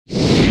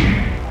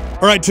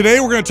All right, today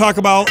we're going to talk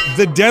about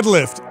the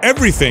deadlift,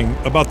 everything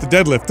about the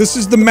deadlift. This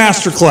is the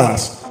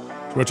Masterclass.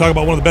 We're going to talk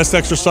about one of the best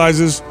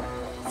exercises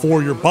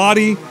for your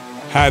body,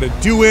 how to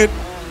do it,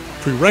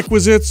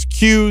 prerequisites,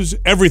 cues,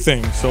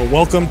 everything. So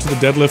welcome to the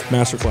Deadlift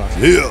Masterclass.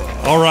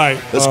 Yeah. All right.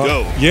 Let's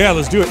go. Yeah,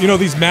 let's do it. You know,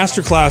 these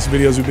Masterclass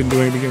videos we've been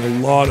doing, we're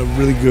getting a lot of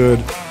really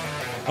good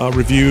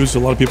reviews. A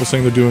lot of people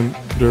saying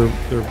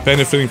they're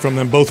benefiting from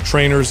them, both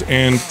trainers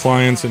and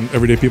clients and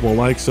everyday people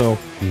alike. So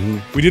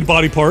we did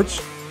body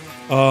parts.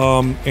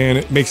 And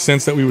it makes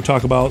sense that we would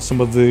talk about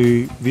some of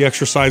the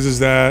exercises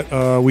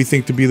that we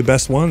think to be the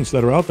best ones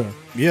that are out there.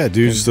 Yeah,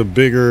 dude, just a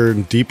bigger,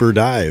 deeper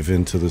dive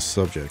into this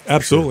subject.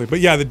 Absolutely. Sure. But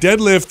yeah, the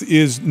deadlift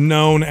is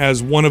known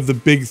as one of the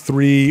big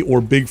three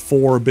or big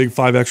four or big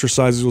five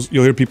exercises.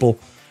 You'll hear people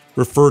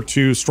refer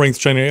to strength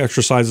training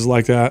exercises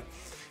like that.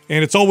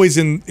 And it's always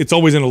in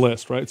a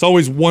list, right? It's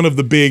always one of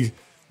the big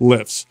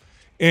lifts.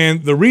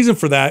 And the reason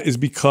for that is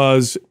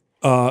because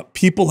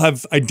people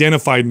have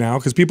identified now,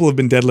 because people have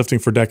been deadlifting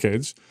for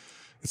decades.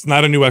 It's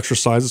not a new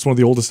exercise. It's one of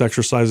the oldest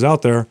exercises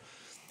out there.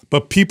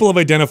 But people have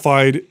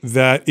identified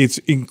that it's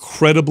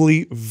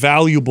incredibly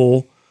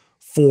valuable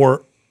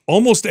for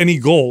almost any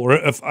goal. Or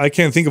if I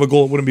can't think of a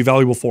goal it wouldn't be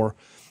valuable for.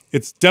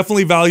 It's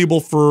definitely valuable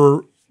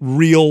for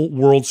real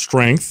world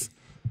strength,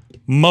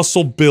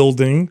 muscle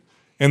building,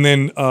 and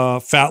then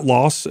fat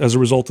loss as a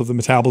result of the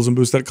metabolism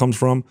boost that comes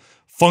from,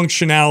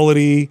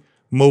 functionality,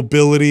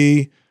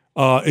 mobility.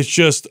 It's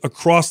just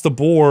across the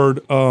board,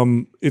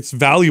 it's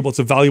valuable. It's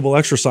a valuable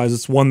exercise.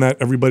 It's one that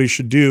everybody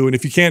should do. And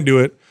if you can't do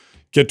it,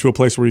 get to a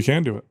place where you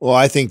can do it. Well,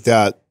 I think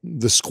that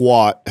the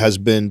squat has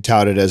been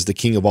touted as the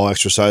king of all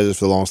exercises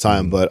for the longest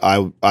time, but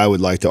I would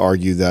like to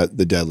argue that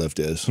the deadlift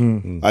is.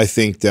 I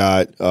think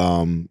that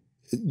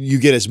you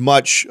get as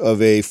much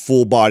of a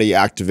full body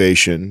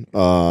activation.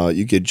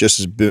 You get just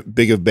as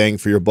big of bang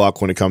for your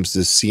buck when it comes to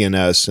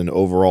CNS and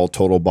overall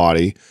total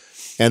body.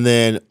 And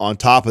then on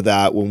top of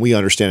that, when we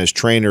understand as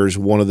trainers,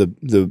 one of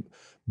the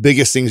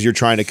biggest things you're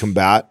trying to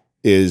combat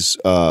is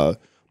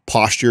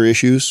posture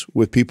issues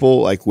with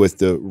people, like with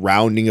the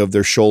rounding of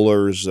their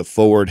shoulders, the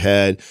forward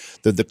head,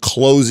 the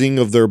closing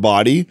of their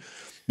body,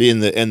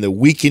 and the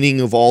weakening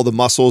of all the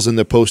muscles in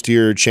the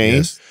posterior chain.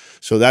 Yes.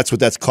 So that's what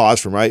that's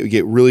caused from, right? You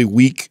get really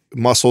weak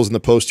muscles in the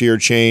posterior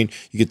chain.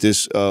 You get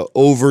this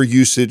over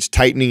usage,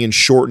 tightening and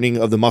shortening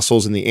of the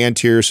muscles in the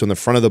anterior, so in the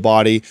front of the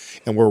body,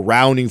 and we're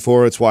rounding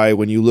for it. It's why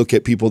when you look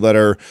at people that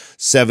are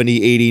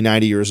 70, 80,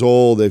 90 years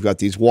old, they've got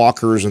these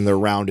walkers and they're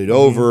rounded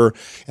over.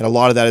 And a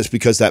lot of that is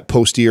because that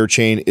posterior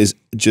chain is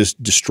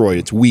just destroyed.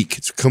 It's weak.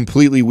 It's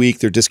completely weak.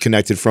 They're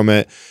disconnected from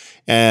it.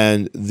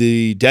 And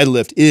the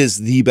deadlift is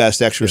the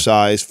best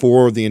exercise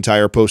for the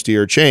entire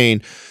posterior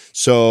chain.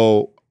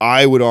 So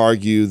I would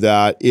argue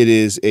that it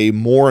is a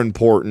more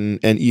important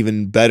and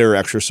even better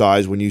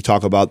exercise when you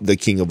talk about the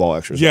king of all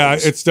exercises. Yeah,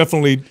 it's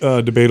definitely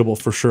debatable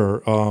for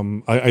sure.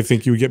 I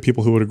think you would get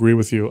people who would agree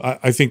with you.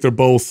 I think they're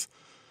both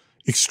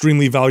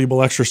extremely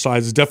valuable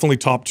exercises, definitely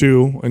top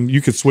two, and you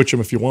could switch them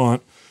if you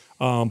want.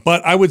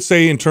 But I would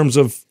say in terms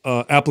of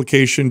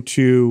application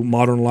to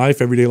modern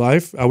life, everyday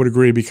life, I would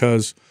agree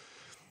because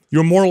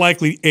you're more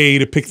likely, A,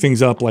 to pick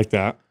things up like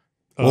that.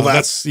 Well,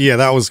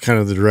 that was kind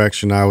of the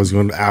direction I was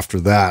going after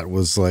that,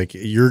 was like,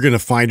 you're going to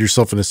find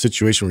yourself in a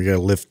situation where you got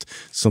to lift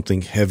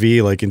something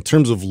heavy. Like in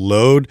terms of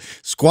load,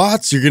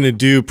 squats, you're going to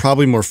do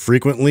probably more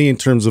frequently in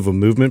terms of a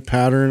movement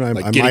pattern. I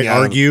might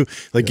argue,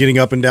 like getting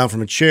up and down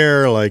from a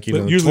chair, like, you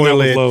know, usually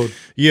toilet. Not with load.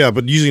 Yeah,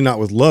 but usually not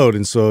with load.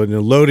 And so in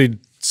a loaded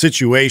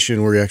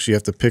situation where you actually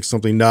have to pick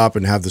something up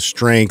and have the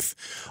strength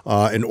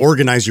and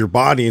organize your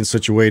body in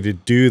such a way to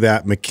do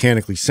that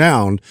mechanically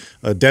sound,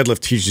 deadlift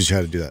teaches you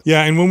how to do that.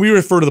 Yeah, and when we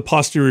refer to the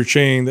posterior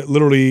chain, that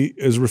literally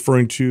is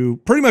referring to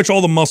pretty much all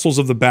the muscles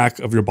of the back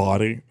of your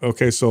body.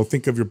 Okay, so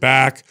think of your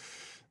back,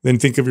 then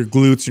think of your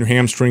glutes, your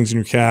hamstrings, and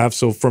your calves.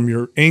 So from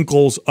your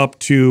ankles up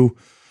to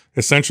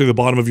essentially the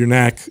bottom of your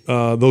neck,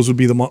 those would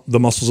be the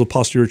muscles of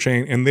posterior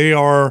chain, and they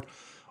are,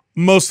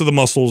 most of the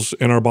muscles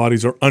in our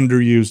bodies are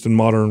underused in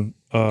modern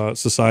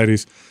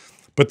societies,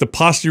 but the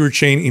posterior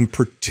chain in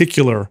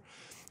particular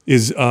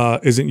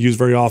isn't used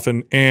very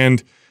often.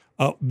 And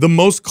the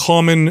most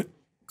common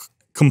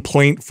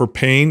complaint for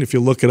pain, if you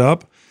look it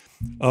up,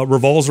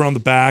 revolves around the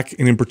back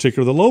and in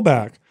particular the low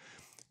back.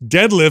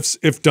 Deadlifts,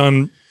 if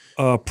done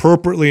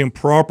appropriately and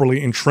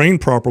properly and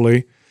trained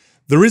properly,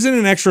 there isn't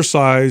an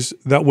exercise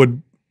that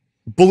would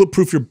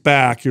bulletproof your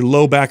back, your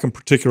low back in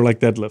particular, like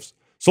deadlifts.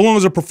 So long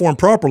as they're performed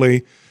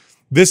properly,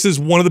 this is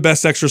one of the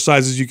best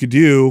exercises you could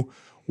do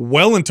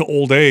well into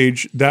old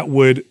age that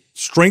would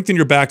strengthen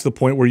your back to the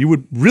point where you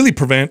would really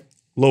prevent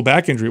low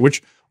back injury,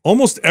 which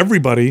almost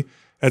everybody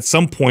at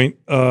some point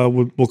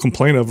will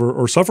complain of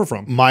or suffer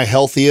from. My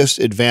healthiest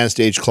advanced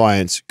age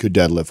clients could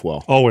deadlift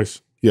well.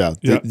 Always. Yeah.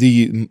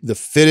 The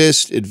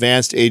fittest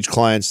advanced age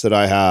clients that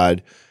I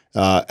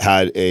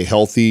had a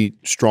healthy,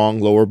 strong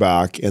lower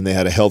back, and they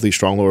had a healthy,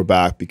 strong lower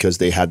back because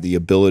they had the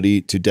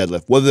ability to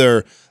deadlift.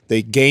 Whether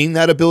they gained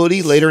that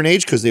ability later in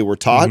age because they were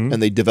taught and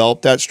they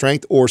developed that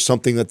strength, or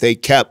something that they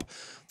kept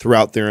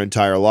throughout their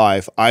entire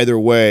life, either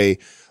way,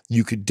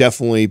 you could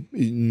definitely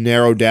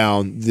narrow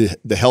down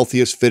the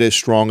healthiest, fittest,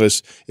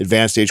 strongest,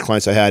 advanced age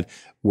clients I had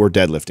were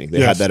deadlifting.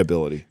 They had that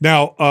ability.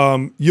 Now,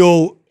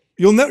 you'll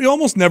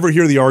almost never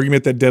hear the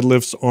argument that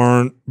deadlifts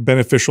aren't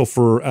beneficial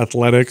for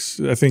athletics.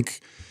 I think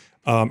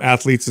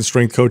athletes and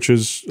strength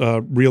coaches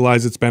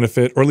realize its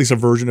benefit, or at least a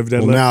version of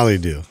deadlift. Well, now they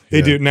do.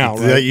 They do now,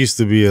 right? That used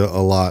to be a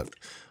lot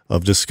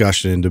of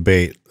discussion and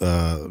debate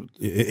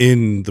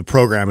in the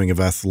programming of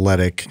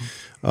athletic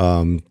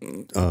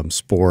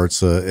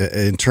sports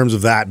in terms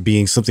of that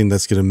being something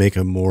that's going to make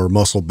them more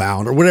muscle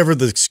bound, or whatever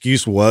the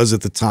excuse was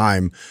at the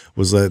time,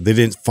 was that they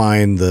didn't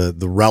find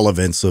the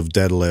relevance of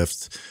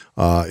deadlift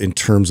in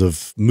terms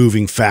of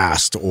moving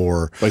fast,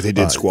 or like they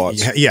did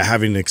squats. Yeah,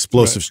 having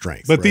explosive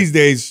strength. But these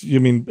days, I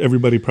mean,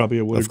 everybody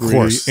probably would agree. Of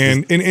course.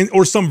 And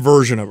or some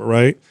version of it,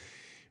 right?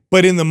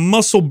 But in the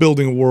muscle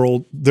building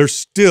world, there's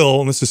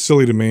still, and this is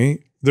silly to me,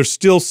 there's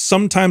still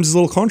sometimes a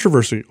little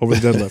controversy over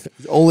the deadlift.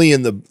 Only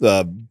in the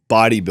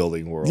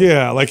bodybuilding world.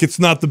 Yeah, like it's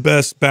not the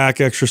best back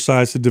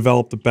exercise to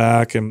develop the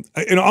back. And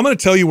I'm going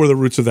to tell you where the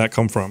roots of that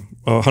come from,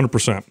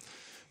 100%.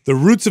 The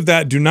roots of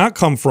that do not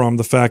come from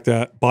the fact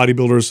that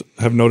bodybuilders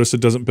have noticed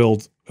it doesn't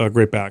build a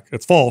great back.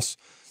 It's false.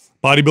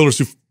 Bodybuilders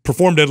who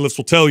perform deadlifts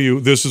will tell you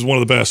this is one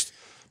of the best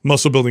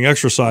muscle building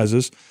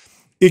exercises.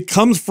 It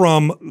comes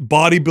from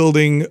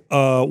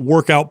bodybuilding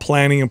workout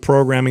planning and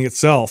programming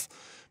itself,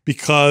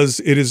 because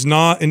it is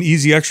not an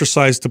easy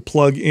exercise to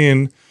plug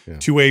in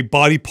to a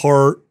body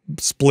part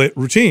split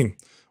routine.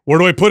 Where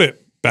do I put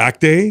it? Back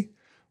day,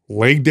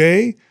 leg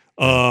day.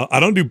 I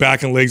don't do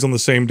back and legs on the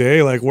same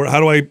day. Like, how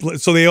do I?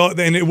 So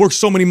and it works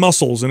so many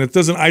muscles, and it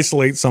doesn't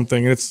isolate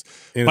something, and it's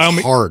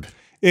hard.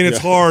 And it's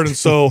hard, and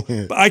so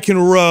I can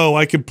row,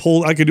 I could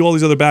pull, I could do all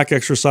these other back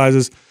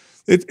exercises.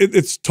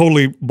 It's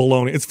totally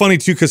baloney. It's funny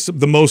too, because some of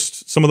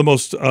the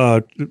most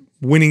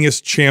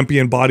winningest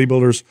champion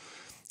bodybuilders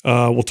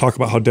will talk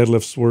about how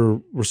deadlifts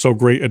were so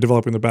great at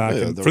developing the back.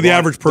 And for the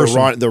average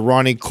person, the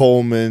Ronnie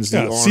Coleman's, the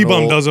Arnold,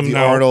 C-Bum does them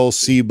now. Arnold,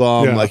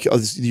 C-Bum, like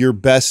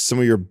some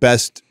of your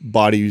best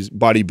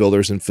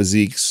bodybuilders and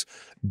physiques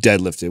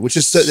deadlifted, which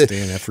is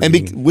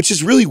which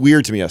is really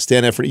weird to me.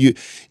 Stan Effort.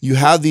 You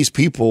have these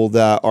people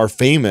that are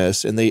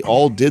famous, and they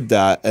all did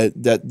that.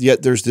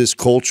 Yet there's this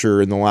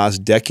culture in the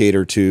last decade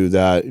or two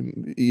that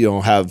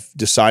have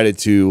decided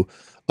to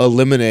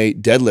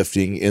eliminate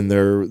deadlifting in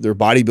their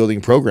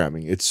bodybuilding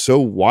programming. It's so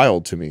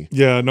wild to me.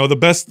 Yeah, no,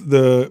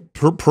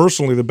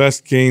 personally the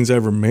best gains I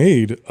ever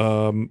made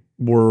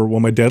were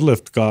when my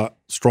deadlift got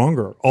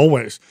stronger,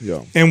 always.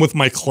 Yeah, and with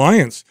my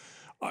clients,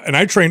 and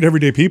I trained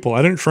everyday people.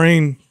 I didn't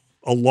train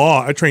a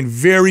lot. I trained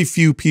very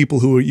few people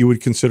who you would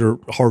consider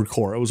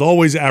hardcore. It was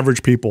always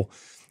average people.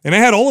 And I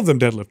had all of them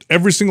deadlift.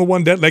 Every single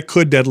one that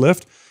could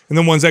deadlift. And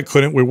the ones that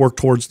couldn't, we worked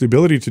towards the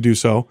ability to do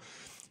so.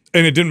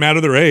 And it didn't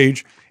matter their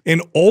age.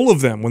 And all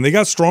of them, when they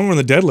got stronger in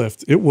the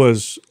deadlift, it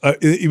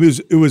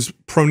was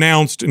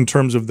pronounced in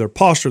terms of their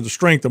posture, the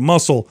strength, the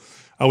muscle.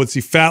 I would see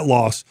fat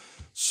loss.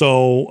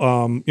 So,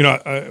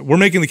 we're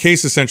making the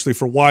case essentially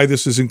for why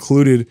this is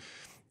included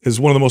as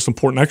one of the most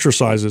important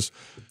exercises.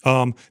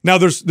 Now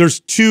there's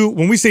two,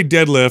 when we say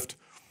deadlift,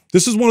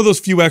 this is one of those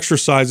few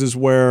exercises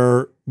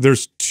where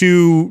there's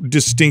two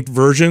distinct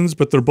versions,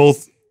 but they're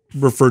both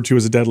referred to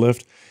as a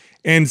deadlift.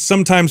 And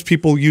sometimes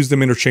people use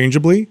them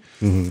interchangeably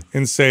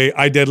and say,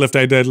 I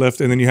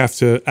deadlift, and then you have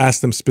to ask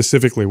them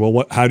specifically,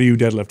 well, how do you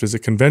deadlift? Is it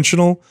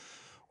conventional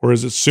or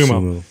is it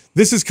sumo?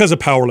 This is because of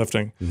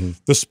powerlifting.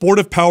 The sport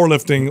of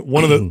powerlifting,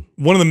 one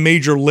of the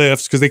major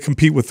lifts, because they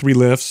compete with 3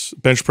 lifts,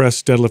 bench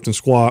press, deadlift, and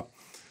squat.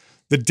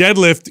 The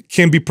deadlift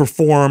can be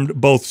performed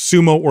both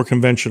sumo or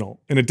conventional,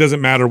 and it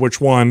doesn't matter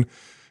which one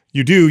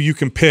you do. You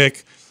can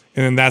pick,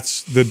 and then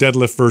that's the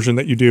deadlift version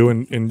that you do,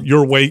 and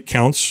your weight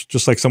counts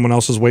just like someone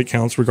else's weight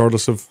counts,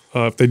 regardless of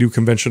if they do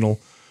conventional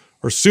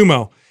or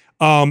sumo.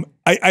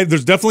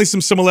 There's definitely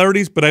some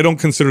similarities, but I don't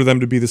consider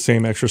them to be the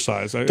same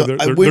exercise.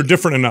 They're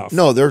different enough.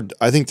 No,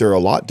 I think they're a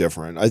lot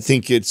different. I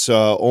think it's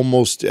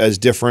almost as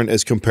different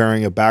as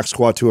comparing a back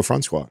squat to a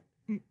front squat.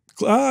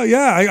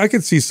 Yeah, I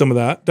could see some of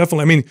that.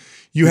 Definitely. I mean,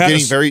 you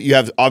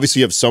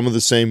have some of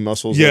the same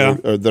muscles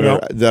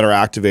that are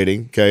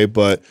activating, okay,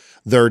 but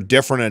they're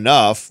different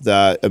enough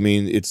that, I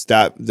mean, it's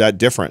that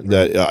different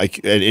that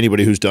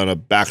anybody who's done a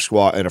back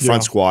squat and a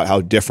front squat, how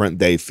different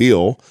they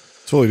feel.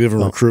 Totally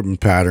different recruitment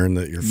pattern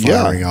that you're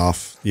firing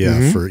off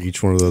for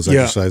each one of those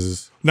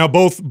exercises. Now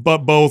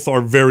both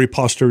are very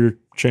posterior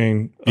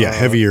chain.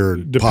 Heavier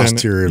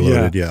posterior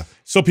loaded,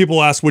 So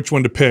people ask which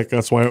one to pick.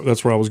 That's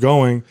where I was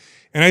going.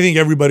 And I think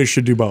everybody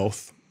should do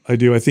both. I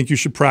do. I think you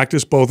should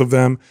practice both of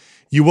them.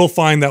 You will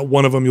find that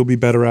one of them you'll be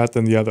better at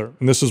than the other.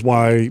 And this is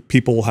why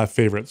people will have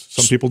favorites.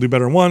 Some people do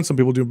better in one, some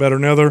people do better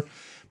in the other.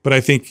 But I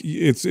think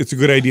it's a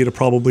good idea to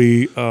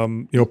probably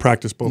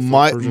practice both.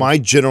 My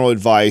general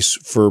advice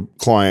for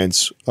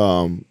clients,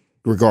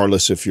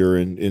 regardless if you're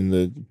in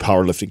the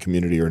powerlifting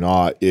community or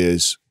not,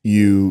 is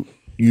you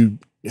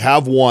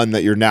have one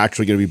that you're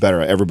naturally going to be better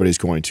at. Everybody's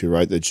going to,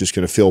 right? That's just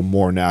going to feel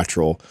more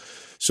natural.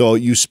 So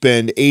you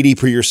spend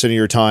 80% of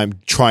your time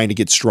trying to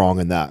get strong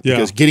in that,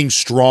 because getting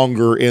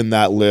stronger in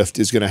that lift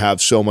is going to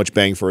have so much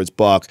bang for its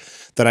buck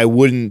that I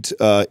wouldn't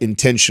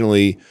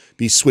intentionally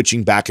be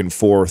switching back and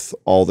forth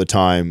all the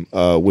time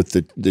with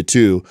the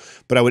two,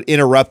 but I would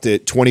interrupt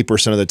it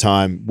 20% of the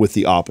time with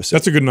the opposite.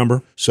 That's a good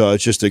number. So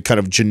it's just a kind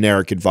of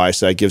generic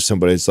advice that I give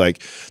somebody. It's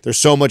like, there's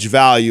so much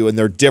value and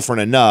they're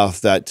different enough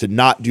that to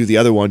not do the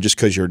other one just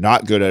because you're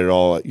not good at it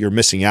all, you're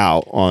missing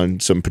out on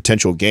some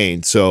potential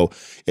gain. So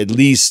at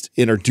least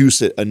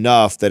introduce it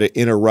enough that it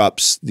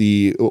interrupts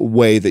the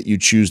way that you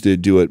choose to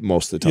do it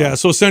most of the time. Yeah,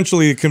 so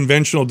essentially a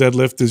conventional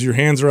deadlift is your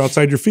hands are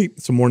outside your feet.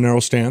 It's a more narrow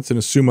stance. In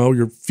a sumo,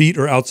 your feet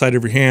are outside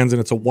of your hands and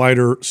it's a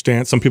wider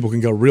stance. Some people can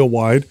go real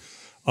wide.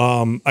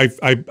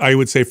 I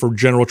would say for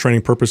general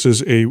training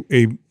purposes, a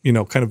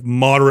kind of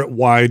moderate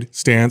wide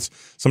stance.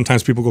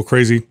 Sometimes people go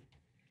crazy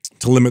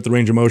to limit the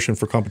range of motion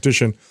for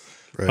competition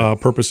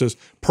purposes.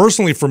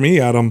 Personally, for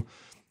me, Adam,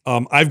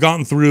 I've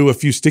gotten through a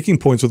few sticking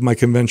points with my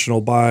conventional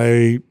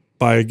by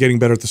getting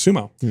better at the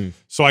sumo.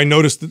 So I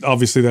noticed that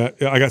obviously that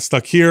I got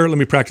stuck here. Let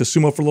me practice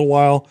sumo for a little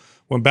while.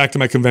 Went back to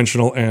my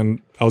conventional,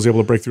 and I was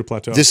able to break through a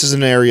plateau. This is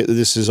an area,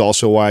 this is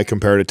also why I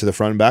compared it to the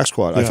front and back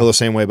squat. I feel the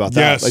same way about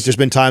that. Yes. Like there's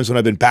been times when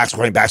I've been back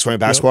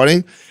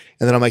squatting,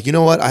 and then I'm like, you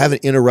know what? I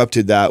haven't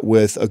interrupted that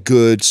with a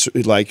good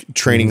like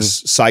training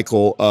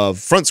cycle of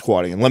front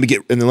squatting. And let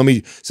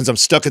me since I'm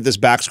stuck at this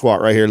back squat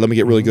right here, let me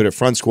get really good at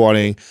front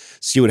squatting,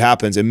 see what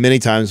happens. And many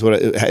times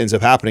what ends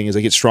up happening is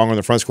I get stronger in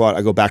the front squat,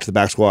 I go back to the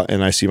back squat,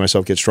 and I see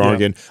myself get stronger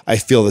again. I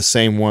feel the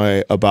same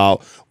way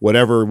about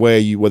whatever way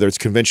you, whether it's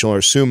conventional or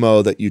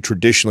sumo that you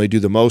traditionally do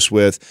the most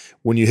with.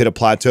 When you hit a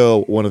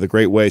plateau, one of the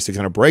great ways to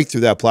kind of break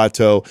through that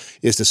plateau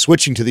is to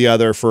switching to the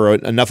other for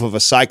enough of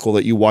a cycle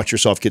that you watch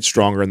yourself get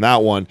stronger in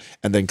that one,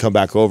 and then come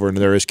back over, and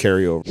there is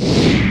carryover.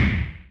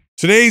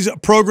 Today's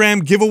program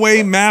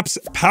giveaway maps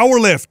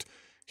Powerlift.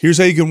 Here's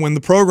how you can win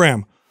the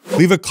program.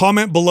 Leave a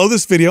comment below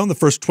this video in the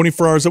first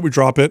 24 hours that we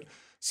drop it.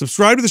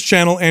 Subscribe to this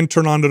channel and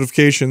turn on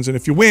notifications. And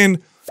if you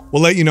win,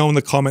 we'll let you know in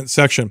the comment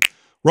section.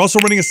 We're also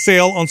running a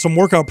sale on some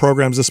workout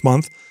programs this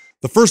month.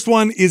 The first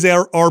one is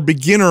our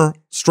beginner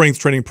strength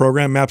training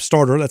program, MAPS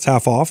Starter. That's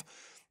half off.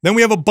 Then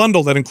we have a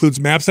bundle that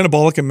includes MAPS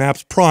Anabolic and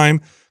MAPS Prime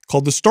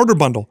called the Starter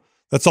Bundle.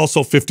 That's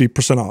also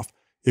 50% off.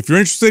 If you're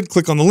interested,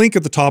 click on the link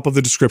at the top of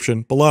the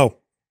description below.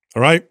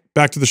 All right,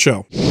 back to the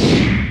show.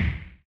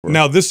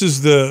 Now, this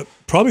is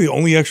probably the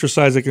only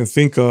exercise I can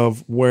think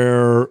of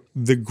where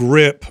the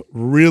grip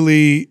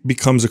really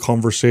becomes a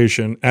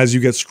conversation as you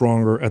get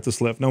stronger at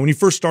this lift. Now, when you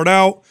first start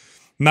out,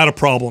 not a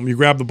problem. You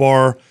grab the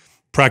bar,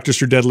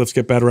 practice your deadlifts,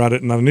 get better at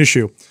it, not an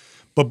issue.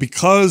 But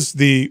because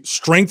the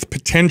strength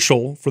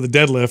potential for the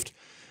deadlift,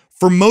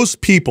 for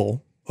most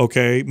people,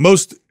 okay,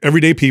 most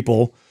everyday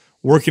people,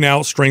 working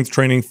out, strength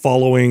training,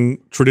 following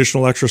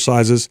traditional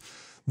exercises,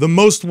 the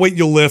most weight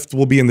you'll lift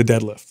will be in the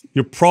deadlift.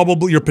 Your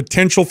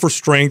potential for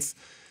strength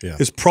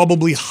is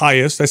probably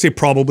highest. I say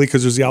probably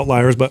because there's the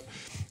outliers, but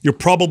you're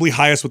probably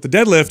highest with the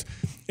deadlift.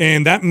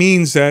 And that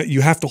means that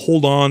you have to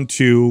hold on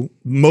to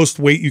most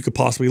weight you could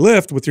possibly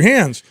lift with your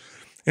hands.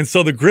 And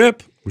so the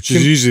grip, which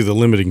is usually the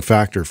limiting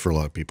factor for a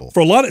lot of people. For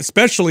a lot,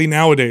 especially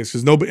nowadays,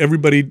 because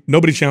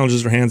nobody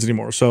challenges their hands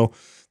anymore. So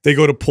they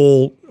go to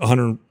pull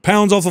 100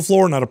 pounds off the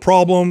floor, not a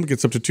problem.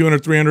 Gets up to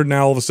 200, 300.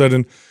 Now all of a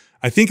sudden,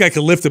 I think I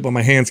can lift it, but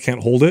my hands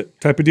can't hold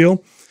it type of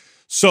deal.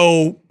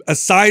 So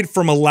aside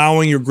from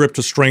allowing your grip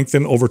to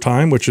strengthen over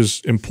time, which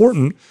is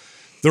important,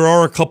 there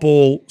are a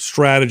couple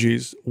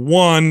strategies.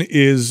 One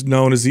is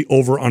known as the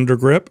over-under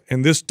grip,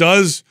 and this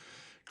does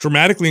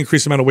dramatically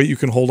increase the amount of weight you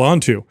can hold on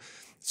to.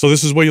 So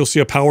this is where you'll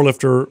see a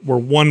powerlifter where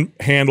one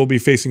hand will be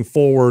facing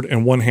forward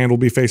and one hand will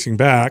be facing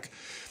back.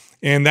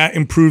 And that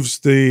improves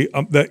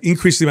that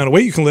increases the amount of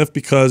weight you can lift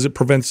because it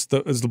prevents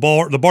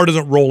the bar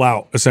doesn't roll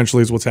out,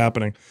 essentially is what's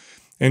happening.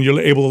 And you're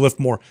able to lift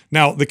more.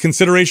 Now, the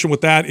consideration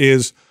with that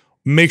is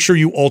make sure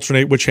you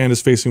alternate which hand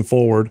is facing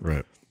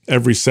forward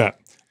every set.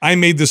 I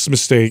made this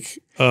mistake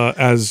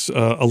as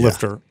a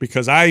lifter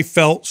because I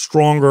felt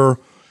stronger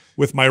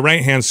with my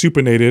right hand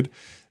supinated.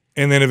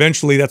 And then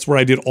eventually that's where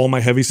I did all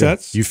my heavy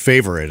sets. You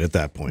favor it at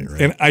that point,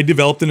 right? And I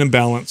developed an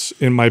imbalance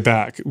in my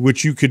back,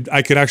 which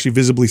I could actually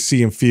visibly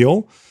see and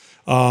feel.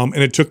 And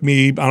it took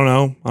me, I don't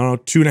know,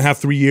 2.5,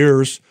 3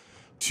 years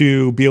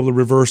to be able to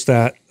reverse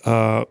that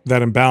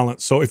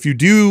imbalance. So if you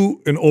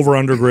do an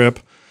over-under grip,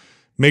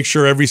 make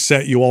sure every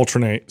set you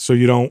alternate so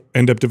you don't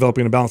end up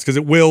developing an imbalance, because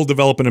it will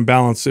develop an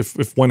imbalance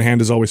if one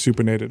hand is always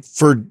supinated.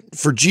 For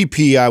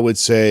GP, I would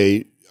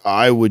say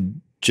I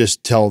would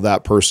just tell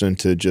that person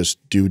to just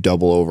do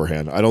double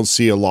overhand. I don't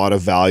see a lot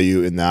of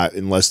value in that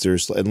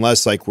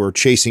unless like we're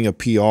chasing a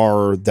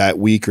PR that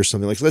week or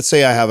something. Like let's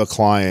say I have a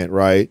client,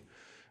 right?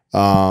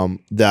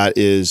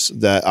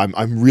 That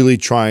I'm really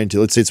trying to,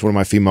 let's say it's one of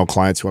my female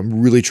clients who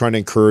I'm really trying to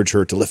encourage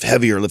her to lift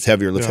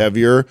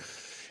heavier.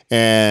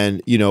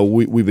 And, you know,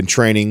 we've been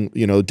training,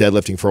 you know,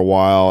 deadlifting for a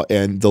while,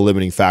 and the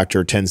limiting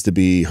factor tends to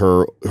be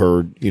her,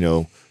 you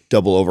know,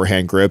 double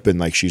overhand grip, and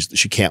like she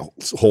can't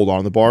hold on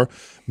to the bar.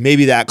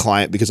 Maybe that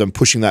client, because I'm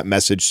pushing that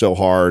message so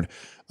hard,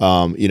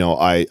 You know,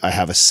 I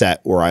have a set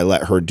where I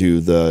let her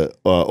do the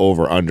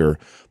over under.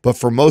 But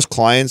for most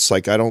clients,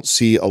 like I don't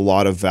see a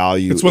lot of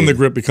value. It's when the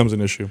grip becomes an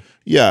issue.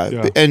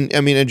 Yeah. And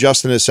I mean, and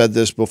Justin has said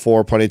this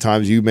before plenty of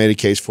times. You made a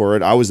case for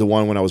it. I was the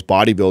one when I was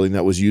bodybuilding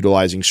that was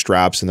utilizing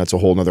straps, and that's a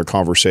whole nother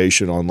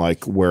conversation on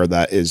like where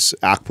that is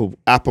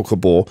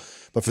applicable.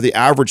 But for the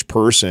average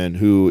person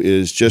who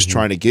is just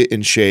trying to get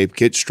in shape,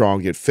 get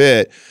strong, get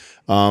fit,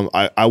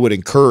 I would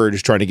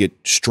encourage trying to get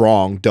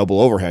strong double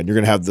overhead. You're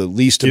going to have the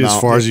least amount.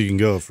 As far as you can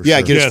go, for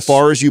sure. Get as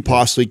far as you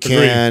possibly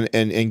can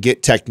and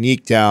get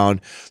technique down.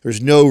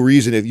 There's no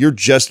reason if you're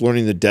just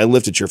learning the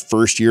deadlift, it's your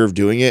first year of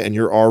doing it, and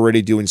you're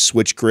already doing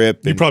switch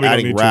grip and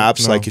adding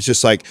wraps. Like it's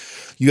just like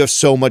you have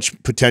so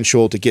much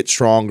potential to get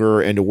stronger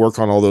and to work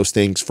on all those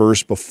things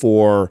first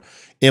before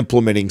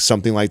implementing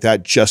something like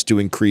that just to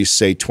increase,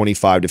 say,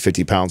 25 to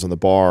 50 pounds on the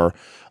bar.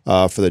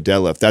 For the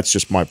deadlift. That's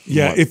just my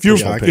if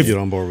you've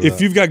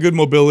got good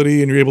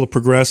mobility and you're able to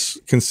progress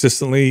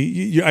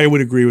consistently, I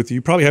would agree with you.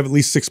 You probably have at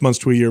least 6 months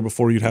to a year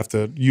before you'd have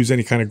to use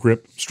any kind of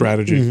grip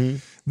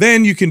strategy.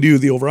 Then you can do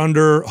the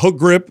over-under hook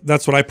grip.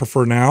 That's what I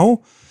prefer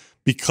now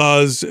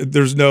because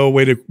there's no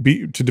way to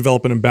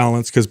develop an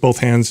imbalance because both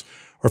hands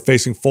are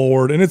facing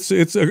forward. And it's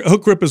a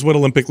hook grip is what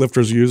Olympic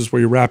lifters use,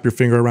 where you wrap your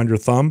finger around your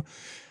thumb.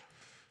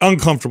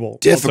 Uncomfortable.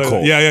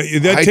 Difficult. Yeah.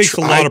 That takes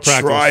a lot of practice.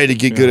 I try to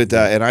get good at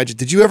that. And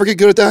did you ever get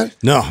good at that?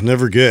 No,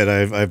 never good.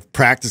 I've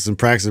practiced and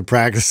practiced and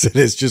practiced. And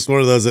it's just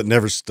one of those that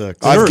never stuck.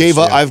 I've gave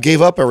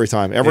up every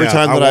time. Every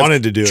time that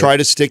I've tried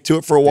to stick to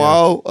it for a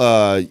while,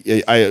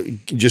 I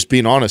just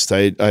being honest,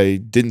 I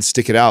didn't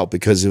stick it out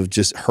because it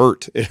just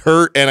hurt. It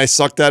hurt and I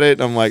sucked at it.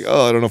 And I'm like,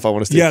 oh, I don't know if I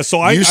want to stick. Yeah,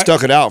 so you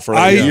stuck it out for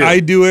a year. I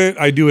do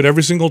it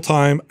every single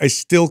time. I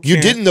still can't.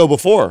 You didn't know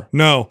before.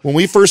 No. When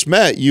we first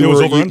met, you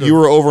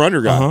were over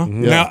under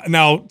guy.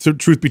 Now, to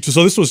truth be told,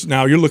 so this was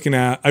now you're looking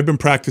at. I've been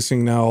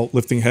practicing now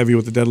lifting heavy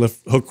with the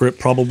deadlift hook grip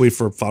probably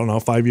for I don't know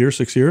 5 years,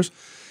 6 years,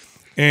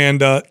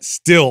 and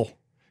still,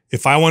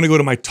 if I want to go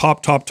to my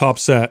top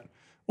set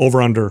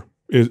over under,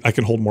 I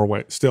can hold more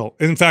weight still.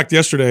 In fact,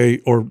 yesterday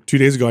or 2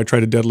 days ago, I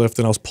tried to deadlift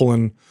and I was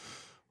pulling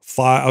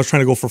I was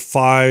trying to go for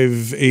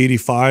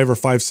 585 or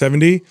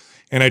 570,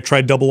 and I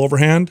tried double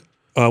overhand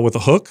with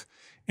a hook.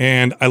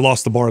 And I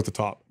lost the bar at the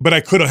top, but I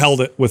could have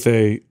held it with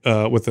a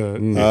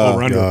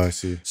over under. I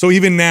see. So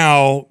even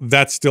now,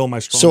 that's still my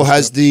strongest. So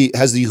has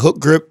the hook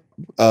grip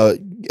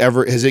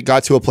has it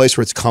got to a place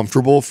where it's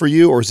comfortable for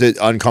you, or is it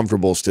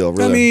uncomfortable still?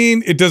 Really? I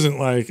mean, it's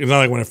not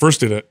like when I first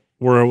did it,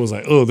 where it was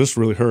like, oh, this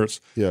really hurts.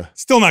 Yeah,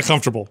 still not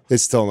comfortable.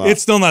 It's still not.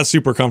 It's still not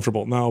super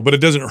comfortable. No, but it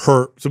doesn't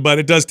hurt. So, but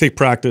it does take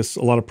practice,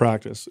 a lot of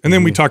practice. And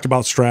then we talked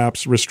about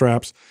straps, wrist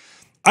straps.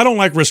 I don't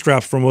like wrist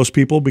straps for most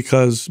people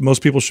because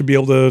most people should be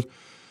able to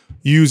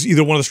use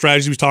either one of the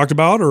strategies we talked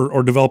about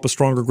or develop a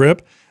stronger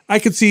grip. I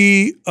could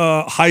see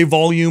high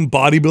volume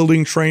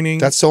bodybuilding training.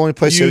 That's the only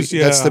place.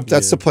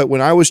 That's the place.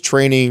 When I was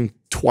training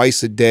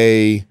twice a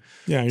day,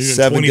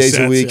 7 days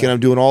a week, and I'm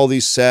doing all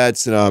these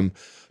sets, and I'm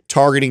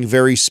targeting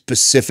very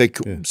specific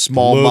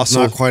small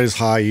muscle. Not quite as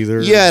high either.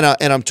 Yeah,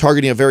 and I'm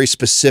targeting a very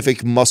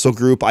specific muscle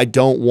group. I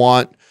don't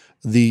want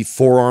the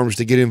forearms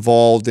to get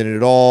involved in it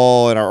at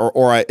all,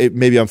 and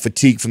maybe I'm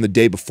fatigued from the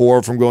day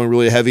before from going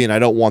really heavy, and I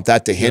don't want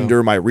that to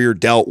hinder my rear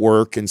delt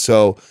work. And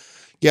so,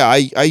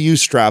 I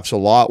use straps a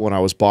lot when I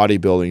was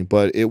bodybuilding,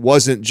 but it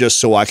wasn't just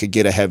so I could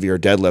get a heavier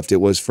deadlift. It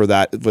was for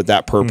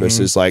that purpose.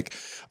 Is like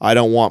I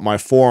don't want my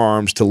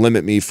forearms to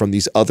limit me from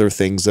these other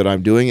things that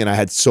I'm doing, and I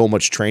had so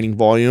much training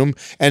volume,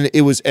 and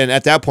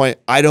at that point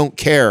I don't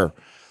care.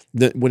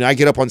 When I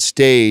get up on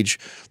stage,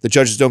 the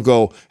judges don't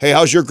go, "Hey,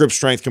 how's your grip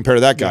strength compared to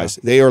that guy's?"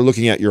 They are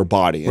looking at your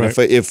body, and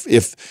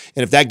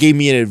if that gave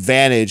me an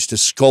advantage to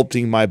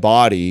sculpting my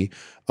body,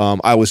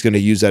 I was going to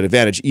use that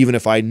advantage, even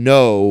if I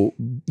know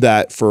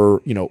that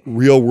for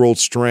real world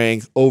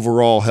strength,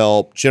 overall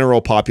health,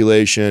 general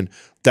population,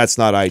 that's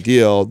not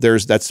ideal.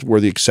 That's where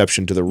the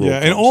exception to the rule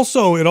comes. And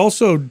also it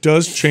also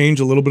does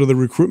change a little bit of the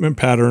recruitment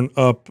pattern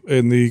up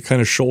in the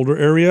kind of shoulder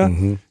area.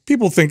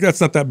 People think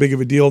that's not that big of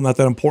a deal, not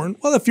that important.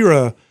 Well, if you're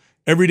a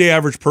everyday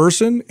average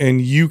person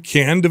and you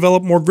can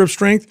develop more grip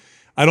strength,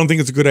 I don't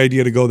think it's a good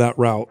idea to go that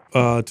route,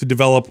 to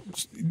develop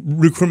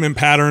recruitment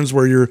patterns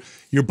where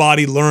your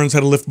body learns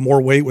how to lift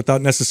more weight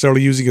without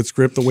necessarily using its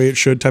grip the way it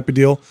should, type of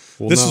deal.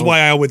 This is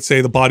why I would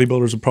say the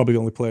bodybuilders are probably the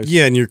only place.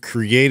 Yeah, and you're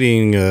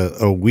creating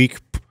a weak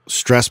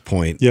stress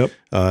point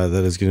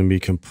that is going to be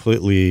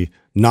completely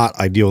not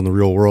ideal in the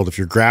real world. If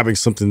you're grabbing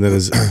something that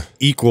is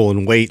equal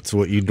in weight to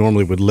what you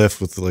normally would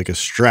lift with like a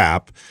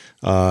strap,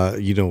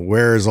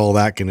 where is all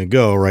that going to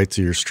go? Right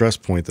to your stress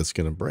point that's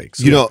going to break.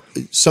 So,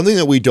 something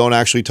that we don't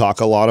actually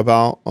talk a lot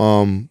about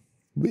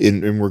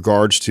in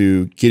regards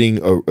to getting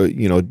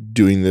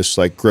doing this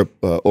like grip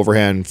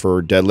overhand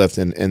for deadlift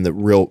and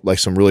the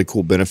some really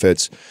cool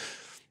benefits.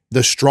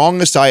 The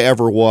strongest I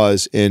ever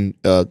was in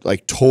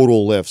like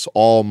total lifts,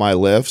 all my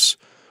lifts,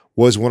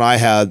 was when I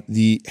had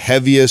the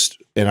heaviest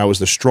and I was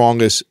the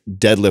strongest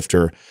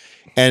deadlifter.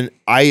 And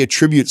I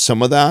attribute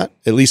some of that,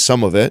 at least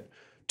some of it,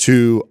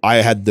 to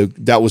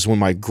that was when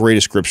my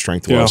greatest grip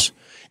strength was.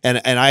 And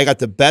I got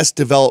the best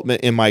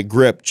development in my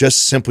grip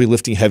just simply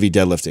lifting heavy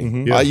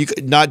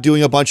deadlifting. Not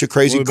doing a bunch of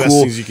crazy One of the best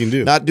things you can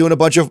do. Not doing a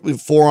bunch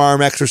of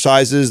forearm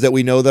exercises that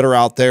we know that are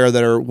out there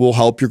that will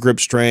help your grip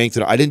strength.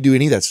 And I didn't do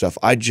any of that stuff.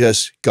 I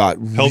just got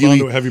held on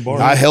to a heavy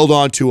bar. I held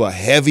on to a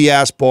heavy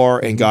ass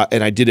bar and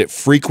I did it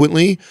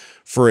frequently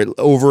for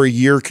over a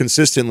year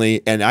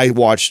consistently, and I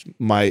watched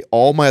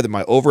all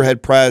my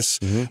overhead press,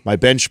 my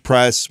bench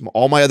press,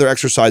 all my other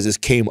exercises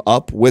came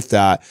up with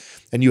that.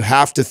 And you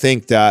have to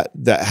think that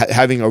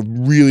having a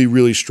really,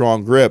 really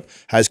strong grip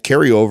has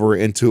carryover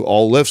into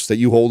all lifts that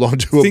you hold on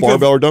to a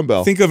barbell or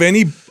dumbbell. Think of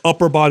any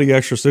upper body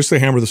exercise. Just to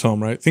hammer this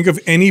home, right? Think of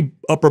any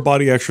upper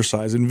body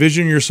exercise.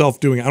 Envision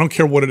yourself doing it. I don't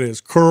care what it is.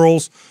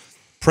 Curls,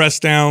 press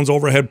downs,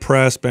 overhead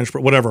press, bench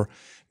press, whatever.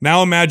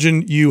 Now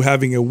imagine you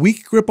having a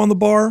weak grip on the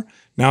bar.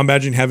 Now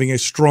imagine having a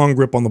strong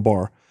grip on the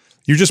bar.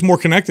 You're just more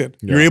connected.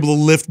 Yeah. You're able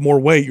to lift more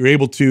weight. You're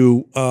able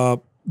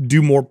to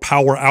do more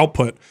power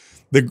output.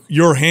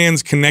 Your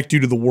hands connect you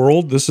to the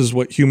world. This is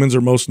what humans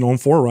are most known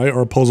for, right?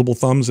 Our opposable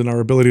thumbs and our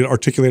ability to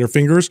articulate our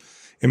fingers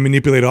and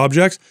manipulate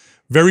objects.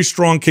 Very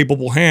strong,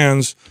 capable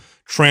hands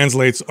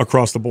translates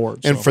across the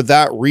board. And for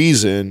that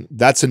reason,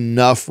 that's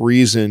enough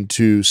reason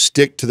to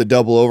stick to the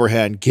double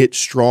overhead and get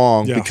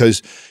strong,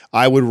 because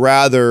I would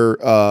rather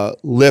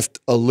lift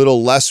a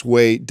little less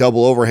weight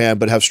double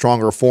overhand but have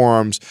stronger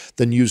forearms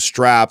than use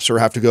straps or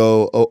have to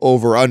go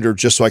over under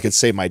just so I could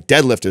say my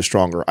deadlift is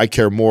stronger. I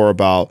care more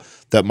about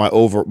that my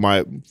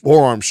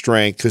forearm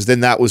strength, because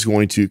then that was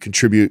going to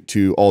contribute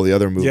to all the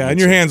other movements. Yeah, and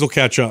your hands will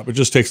catch up. It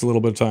just takes a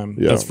little bit of time.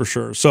 Yeah. That's for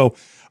sure. So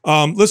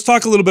let's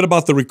talk a little bit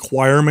about the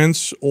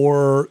requirements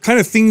or kind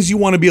of things you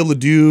want to be able to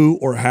do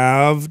or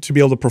have to be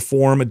able to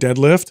perform a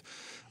deadlift.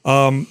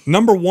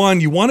 Number one,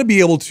 you want to be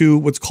able to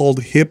what's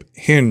called hip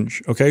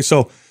hinge. Okay,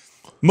 so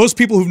most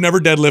people who've never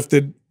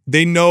deadlifted,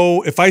 they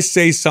know if I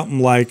say something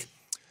like,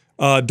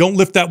 don't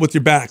lift that with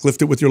your back,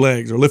 lift it with your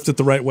legs, or lift it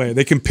the right way.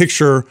 They can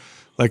picture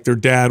like their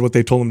dad, what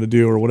they told them to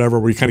do or whatever,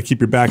 where you kind of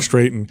keep your back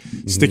straight and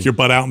stick your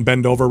butt out and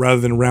bend over rather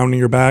than rounding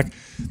your back.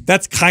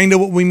 That's kind of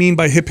what we mean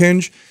by hip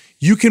hinge.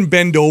 You can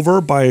bend over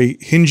by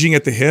hinging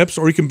at the hips,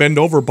 or you can bend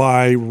over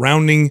by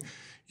rounding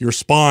your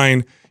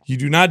spine. You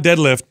do not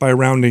deadlift by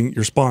rounding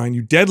your spine.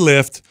 You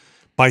deadlift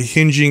by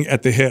hinging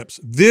at the hips.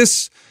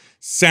 This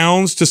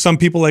sounds to some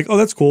people like, oh,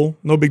 that's cool,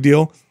 no big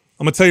deal.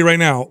 I'm gonna tell you right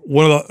now,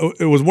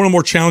 it was one of the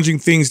more challenging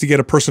things to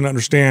get a person to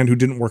understand who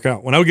didn't work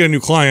out. When I would get a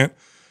new client,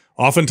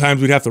 oftentimes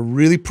we'd have to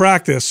really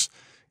practice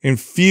and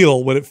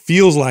feel what it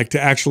feels like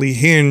to actually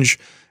hinge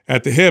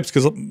at the hips,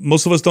 because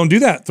most of us don't do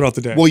that throughout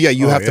the day. Well, yeah,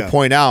 you have to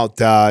point out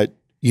that,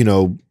 you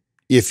know,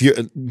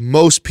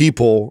 most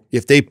people,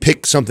 if they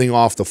pick something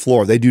off the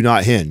floor, they do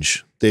not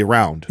hinge. They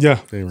round. Yeah.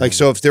 Like,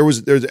 so if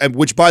there's,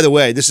 which by the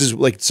way, this is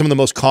like some of the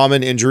most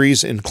common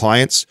injuries in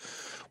clients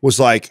was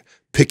like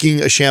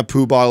picking a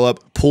shampoo bottle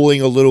up,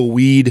 pulling a little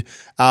weed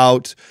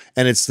out,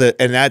 and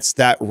that's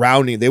that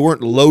rounding. They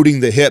weren't loading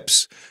the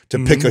hips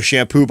to pick a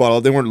shampoo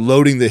bottle. They weren't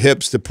loading the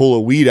hips to pull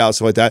a weed out,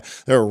 stuff like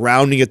that. They were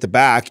rounding at the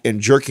back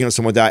and jerking on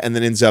something like that, and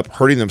then ends up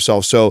hurting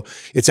themselves. So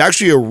it's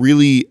actually a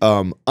really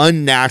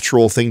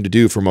unnatural thing to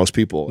do for most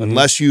people,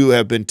 unless you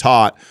have been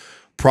taught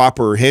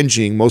proper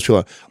hinging. Most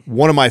people,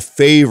 one of my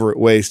favorite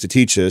ways to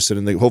teach this,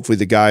 and hopefully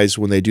the guys,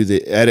 when they do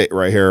the edit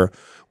right here,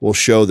 will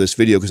show this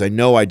video, because I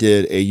know I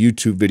did a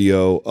YouTube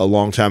video a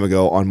long time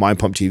ago on Mind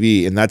Pump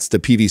TV, and that's the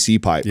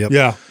PVC pipe. Yep.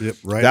 Yeah. Yep.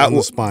 Right on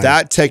the spine.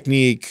 That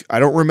technique,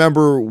 I don't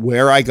remember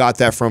where I got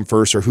that from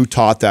first or who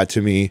taught that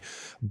to me,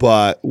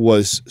 but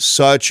was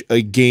such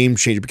a game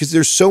changer, because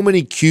there's so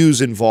many cues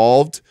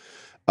involved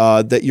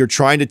that you're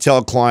trying to tell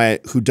a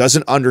client who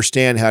doesn't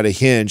understand how to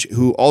hinge,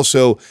 who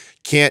also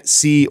can't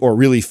see or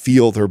really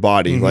feel their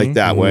body like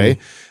that way.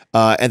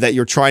 And that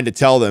you're trying to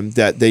tell them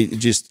that they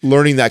just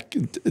learning that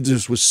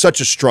this was such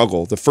a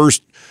struggle. The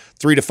first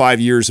 3 to 5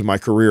 years of my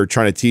career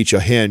trying to teach a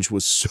hinge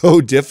was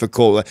so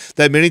difficult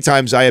that many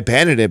times I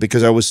abandoned it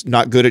because I was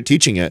not good at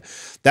teaching it.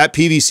 That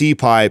PVC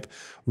pipe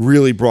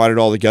really brought it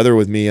all together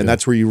with me. And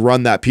that's where you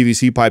run that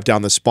PVC pipe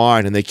down the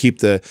spine, and they keep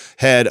the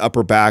head,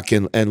 upper back,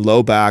 and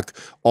low back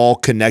all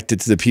connected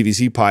to the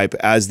PVC pipe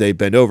as they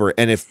bend over.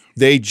 And if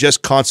they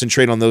just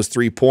concentrate on those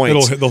 3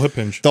 points, they'll hip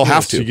hinge. They'll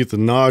have to. So you get the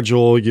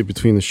nodule, you get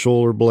between the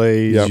shoulder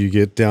blades, you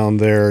get down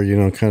there, you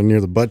know, kind of near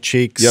the butt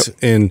cheeks,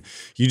 and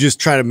you just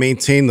try to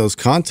maintain those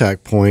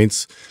contact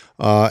points.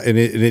 And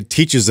it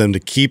teaches them to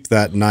keep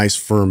that nice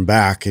firm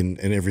back and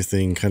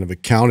everything kind of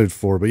accounted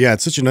for. But yeah,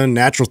 it's such an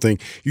unnatural thing.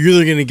 You're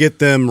either going to get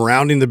them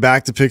rounding the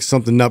back to pick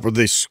something up, or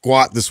they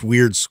squat this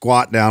weird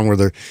squat down where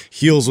their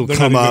heels will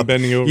come up.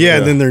 Bending over. Yeah,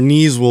 and then their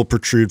knees will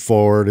protrude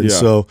forward. And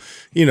so,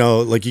 you know,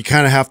 like you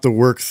kind of have to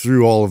work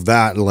through all of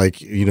that,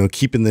 like, you know,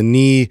 keeping the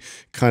knee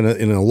kind of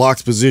in a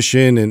locked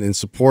position and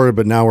supported.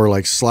 But now we're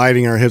like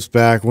sliding our hips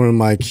back. One of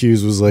my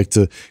cues was like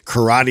to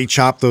karate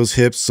chop those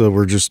hips. So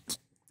we're just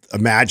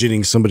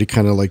imagining somebody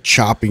kind of like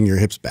chopping your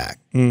hips back.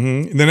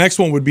 The next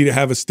one would be to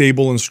have a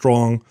stable and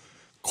strong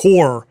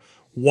core.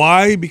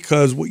 Why?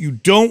 Because what you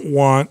don't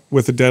want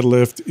with a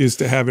deadlift is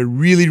to have a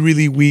really,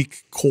 really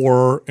weak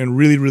core and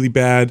really, really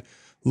bad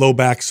low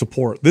back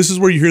support. This is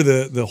where you hear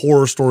the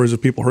horror stories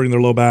of people hurting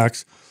their low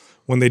backs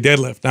when they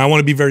deadlift. Now, I want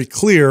to be very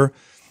clear.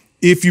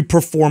 If you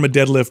perform a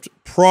deadlift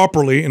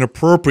properly and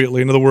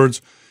appropriately, in other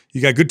words,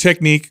 you got good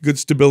technique, good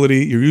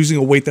stability, you're using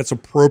a weight that's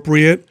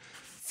appropriate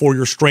for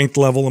your strength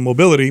level and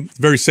mobility, it's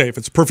very safe.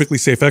 It's a perfectly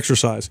safe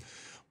exercise.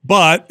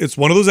 But it's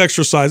one of those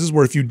exercises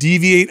where if you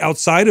deviate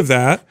outside of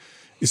that,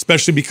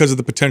 especially because of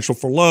the potential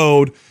for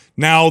load,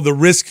 now the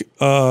risk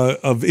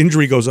of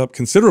injury goes up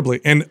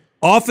considerably. And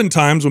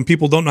oftentimes when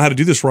people don't know how to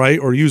do this right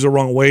or use a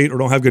wrong weight or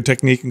don't have good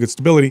technique and good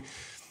stability,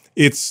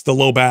 it's the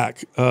low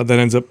back that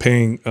ends up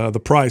paying the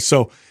price.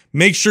 So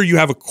make sure you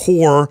have a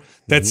core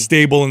that's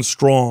stable and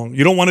strong.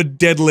 You don't want to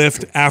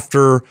deadlift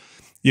after,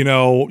 you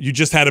know, you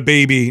just had a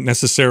baby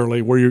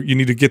necessarily, where you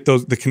need to get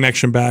the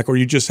connection back, or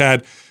you just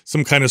had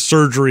some kind of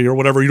surgery or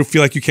whatever. You don't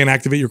feel like you can't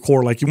activate your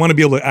core. Like, you want to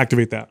be able to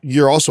activate that.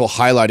 You're also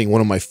highlighting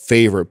one of my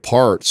favorite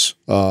parts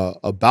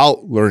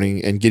about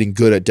learning and getting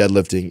good at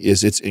deadlifting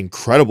is it's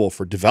incredible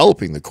for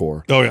developing the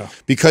core. Oh yeah.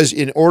 Because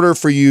in order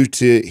for you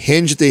to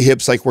hinge at the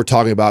hips like we're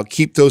talking about,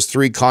 keep those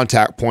 3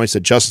 contact points that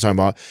Justin's talking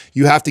about,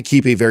 you have to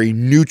keep a very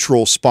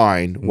neutral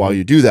spine while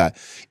you do that.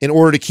 In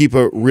order to keep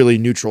a really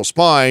neutral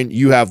spine,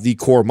 you have the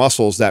core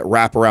muscles that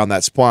wrap around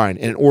that spine.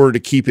 And in order to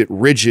keep it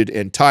rigid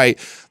and tight,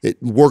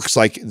 it works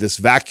like this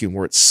vacuum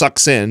where it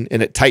sucks in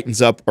and it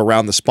tightens up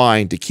around the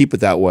spine to keep it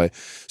that way.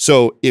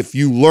 So if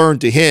you learn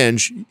to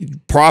hinge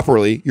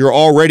properly, you're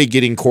already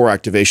getting core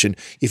activation.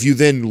 If you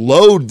then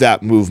load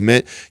that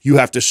movement, you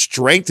have to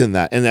strengthen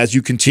that. And as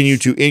you continue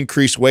to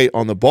increase weight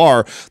on the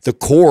bar, the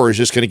core is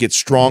just going to get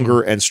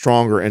stronger and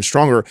stronger and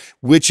stronger,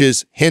 which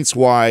is hence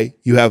why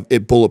you have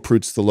it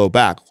bulletproofs the low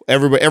back.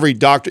 Every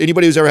doctor,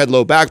 anybody who's ever had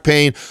low back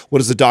pain, what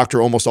does the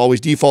doctor almost always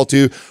default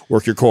to?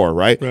 Work your core,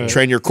 right?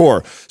 Train your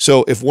core.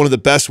 So if one of the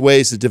best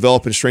ways to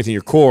develop and strengthen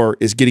your core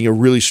is getting a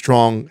really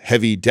strong,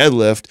 heavy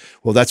deadlift,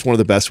 well, that's one of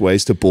the best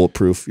ways to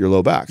bulletproof your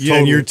low back. Yeah,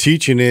 and you're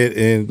teaching it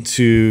and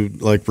to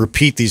like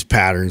repeat these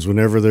patterns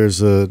whenever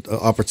there's a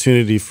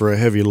opportunity for a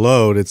heavy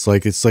load. It's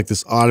like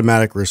this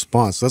automatic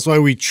response. That's why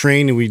we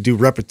train and we do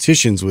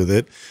repetitions with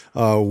it,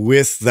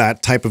 with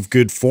that type of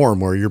good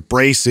form where you're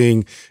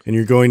bracing and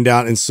you're going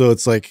down. And so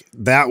it's like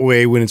that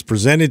way when it's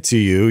presented to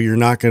you, you're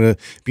not going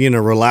to be in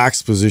a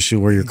relaxed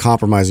position where you're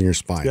compromising your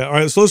spine. Yeah. All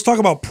right. So let's talk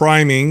about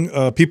priming.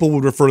 People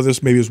would refer to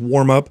this maybe as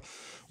warm up.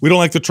 We don't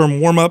like the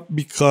term warm up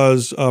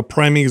because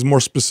priming is more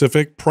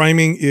specific.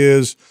 Priming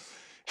is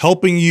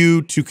helping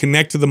you to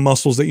connect to the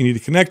muscles that you need to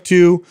connect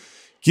to,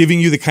 giving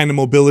you the kind of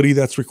mobility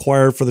that's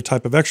required for the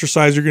type of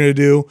exercise you're going to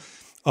do.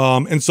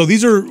 And so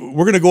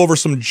we're going to go over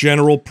some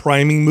general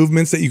priming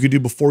movements that you could do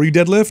before you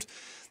deadlift.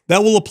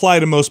 That will apply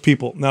to most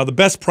people. Now, the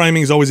best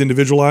priming is always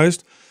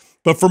individualized,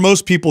 but for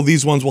most people,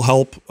 these ones will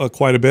help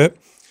quite a bit.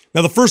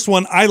 Now, the first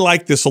one, I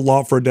like this a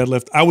lot for a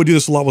deadlift. I would do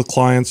this a lot with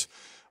clients,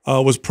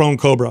 was prone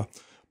cobra.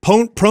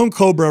 Prone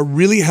cobra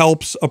really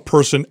helps a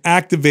person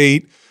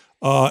activate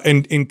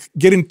and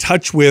get in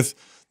touch with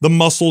the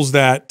muscles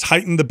that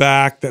tighten the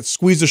back, that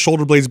squeeze the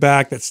shoulder blades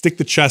back, that stick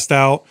the chest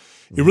out.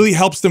 It really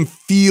helps them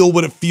feel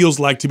what it feels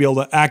like to be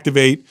able to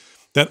activate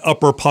that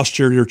upper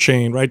posterior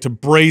chain, right? To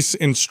brace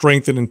and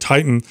strengthen and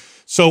tighten.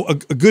 So a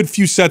good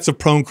few sets of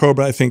prone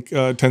cobra, I think,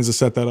 tends to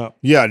set that up.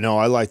 Yeah, no,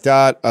 I like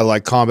that. I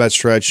like combat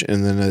stretch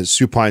and then a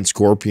supine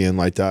scorpion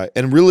like that.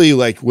 And really,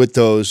 like with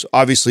those,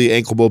 obviously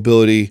ankle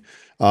mobility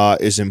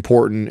is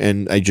important,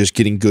 and just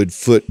getting good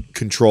foot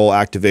control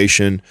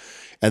activation.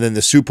 And then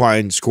the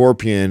supine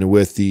scorpion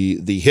with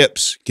the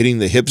hips, getting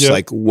the hips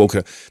like woken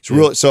up. It's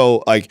real.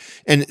 So like,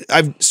 and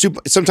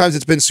sometimes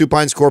it's been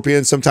supine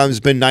scorpion, sometimes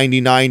it's been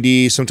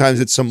 90-90,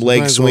 sometimes it's some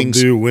leg swings.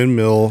 We'll do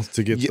windmill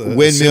to get the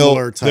windmill.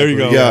 Type there you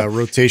go. Yeah,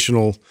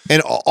 rotational.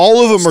 And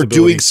all of them are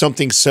doing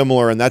something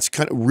similar, and that's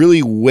kind of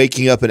really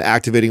waking up and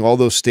activating all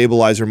those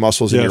stabilizer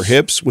muscles in your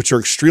hips, which are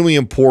extremely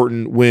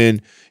important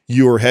when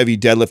you're heavy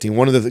deadlifting.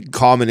 One of the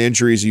common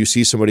injuries you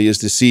see somebody is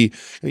to see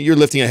you're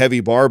lifting a heavy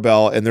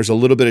barbell and there's a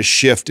little bit of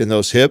shift in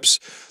those hips.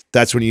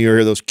 That's when you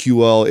hear those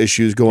QL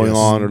issues going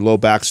on, or low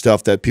back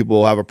stuff that people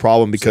will have a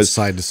problem because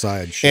side to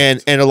side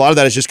shift. And a lot of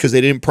that is just because they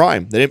didn't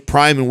prime. They didn't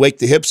prime and wake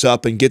the hips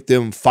up and get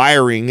them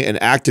firing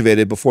and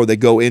activated before they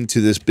go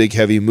into this big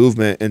heavy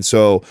movement. And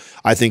so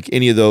I think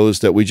any of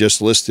those that we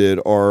just listed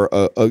are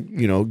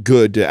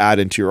good to add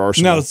into your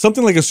arsenal. Now,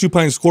 something like a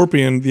supine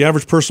scorpion, the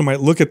average person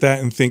might look at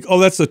that and think, oh,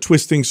 that's a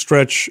twisting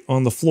stretch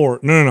on the floor.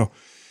 No.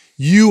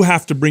 You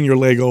have to bring your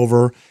leg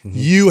over.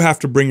 You have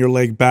to bring your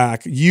leg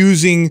back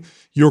using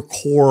your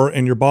core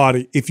and your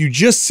body. If you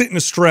just sit in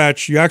a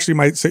stretch, you actually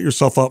might set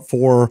yourself up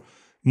for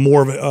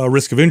more of a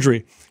risk of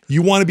injury.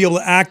 You want to be able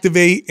to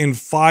activate and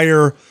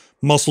fire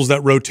muscles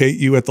that rotate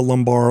you at the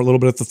lumbar, a little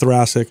bit at the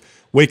thoracic,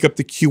 wake up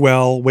the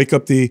QL, wake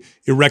up the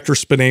erector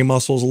spinae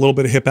muscles, a little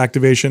bit of hip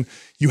activation.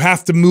 You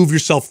have to move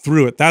yourself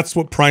through it. That's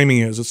what priming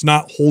is. It's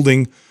not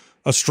holding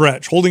a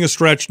stretch. Holding a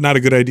stretch, not a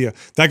good idea.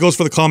 That goes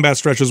for the combat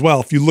stretch as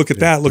well. If you look at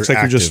that, it looks like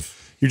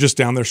you're just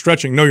down there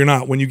stretching. No, you're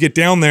not. When you get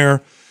down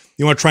there,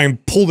 you want to try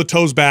and pull the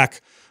toes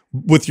back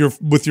with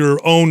your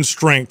own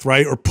strength,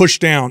 right? Or push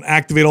down,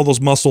 activate all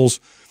those muscles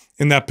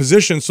in that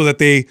position so that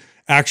they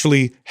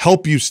actually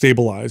help you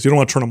stabilize. You don't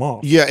want to turn them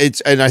off. Yeah,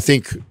 and I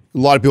think a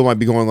lot of people might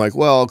be going like,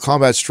 well,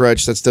 combat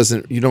stretch,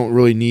 you don't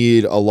really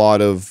need a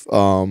lot of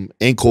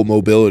ankle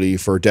mobility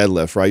for a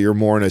deadlift, right? You're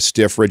more in a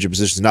stiff, rigid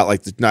position,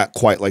 not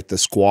quite like the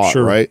squat,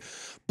 Sure. right?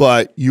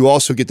 But you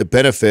also get the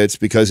benefits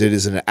because it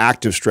is an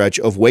active stretch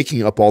of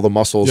waking up all the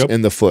muscles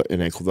in the foot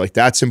and ankle. Like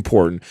that's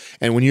important.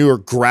 And when you are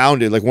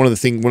grounded, like one of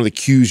the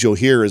cues you'll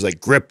hear is like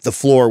grip the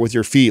floor with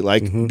your feet,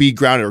 like be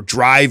grounded or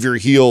drive your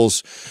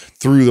heels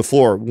through the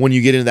floor. When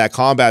you get into that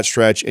combat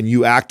stretch and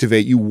you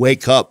activate, you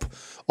wake up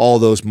all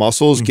those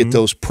muscles, get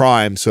those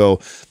primed. So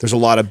there's a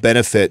lot of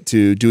benefit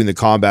to doing the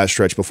combat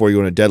stretch before you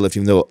go into deadlift,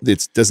 even though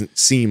it doesn't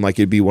seem like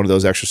it'd be one of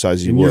those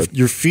exercises you would.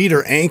 Your feet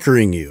are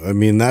anchoring you. I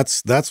mean,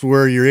 that's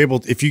where you're able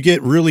to, if you get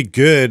really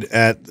good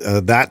at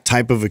that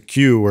type of a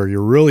cue where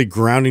you're really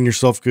grounding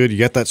yourself good, you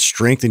got that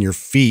strength in your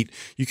feet,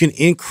 you can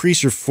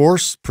increase your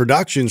force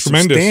production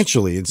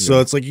substantially. And so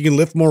it's like you can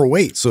lift more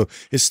weight. So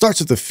it starts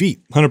at the feet.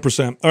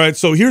 100%. All right,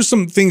 so here's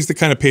some things to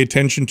kind of pay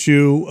attention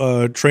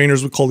to.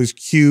 Trainers would call these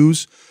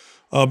cues.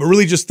 But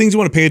really just things you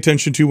want to pay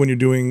attention to when you're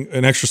doing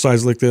an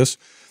exercise like this.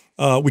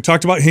 We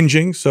talked about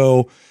hinging.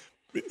 So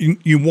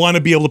you want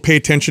to be able to pay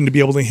attention to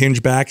be able to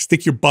hinge back,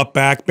 stick your butt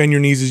back, bend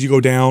your knees as you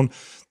go down.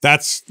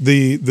 That's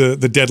the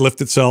deadlift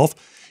itself.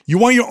 You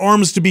want your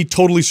arms to be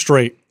totally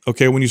straight,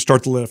 okay, when you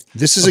start the lift.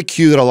 This is a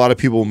cue that a lot of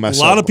people mess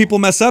up. A lot of people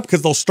mess up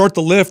because they'll start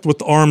the lift with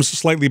the arms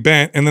slightly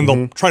bent, and then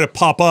they'll try to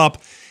pop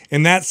up.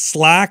 And that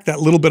slack, that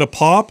little bit of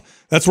pop,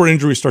 that's where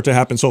injuries start to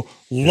happen. So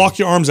lock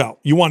your arms out.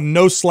 You want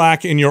no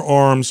slack in your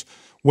arms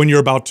when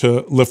you're about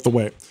to lift the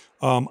weight.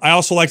 I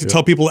also like to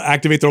tell people to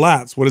activate their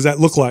lats. What does that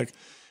look like?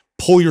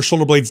 Pull your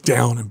shoulder blades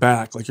down and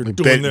back like you're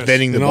doing this.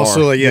 Bending the bar. And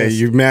also, like,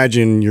 you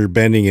imagine you're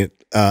bending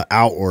it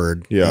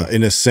outward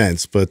in a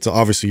sense, but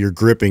obviously you're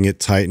gripping it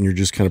tight and you're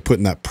just kind of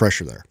putting that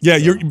pressure there. Yeah,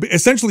 you're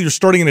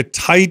starting in a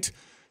tight,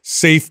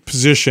 safe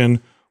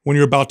position when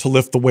you're about to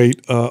lift the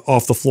weight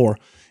off the floor.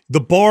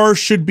 The bar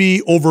should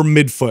be over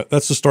midfoot.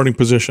 That's the starting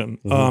position.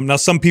 Now,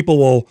 some people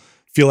will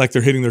feel like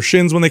they're hitting their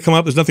shins when they come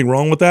up. There's nothing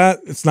wrong with that.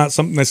 It's not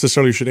something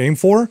necessarily you should aim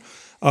for,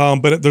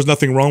 but there's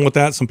nothing wrong with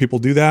that. Some people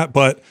do that,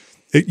 but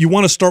you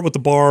want to start with the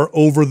bar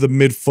over the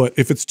midfoot.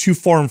 If it's too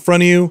far in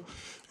front of you,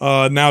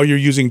 now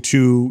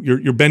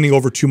you're bending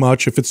over too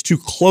much. If it's too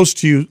close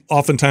to you,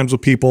 oftentimes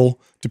with people,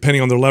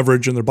 depending on their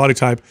leverage and their body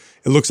type,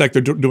 it looks like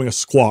they're doing a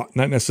squat,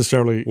 not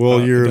necessarily.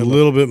 Well, you're a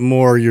little bit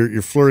more,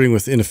 you're flirting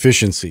with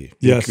inefficiency.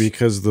 Yes.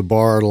 Because the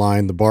bar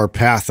line, the bar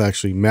path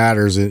actually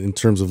matters in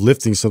terms of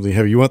lifting something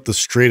heavy. You want the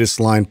straightest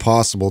line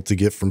possible to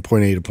get from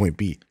point A to point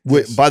B.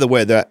 Wait, by the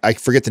way, I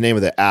forget the name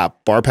of the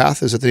app. Bar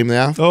Path, is that the name of the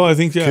app? Oh, I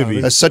think, yeah.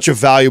 That's such a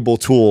valuable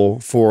tool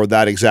for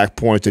that exact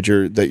point that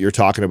you're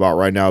talking about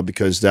right now,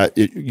 because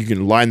you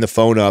can line the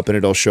phone up and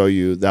it'll show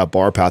you that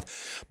bar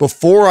path.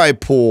 Before I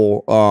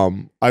pull,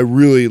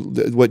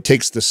 what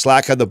takes the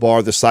slack out of the bar,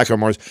 the slack on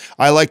Mars,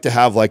 I like to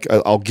have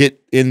I'll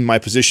get in my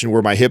position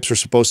where my hips are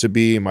supposed to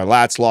be and my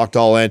lats locked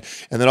all in,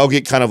 and then I'll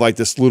get kind of like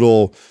this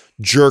little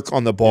jerk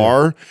on the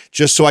bar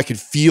just so I could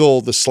feel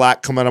the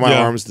slack come out of my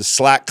arms, the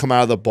slack come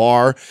out of the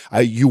bar.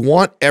 You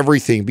want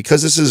everything,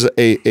 because this is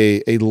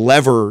a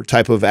lever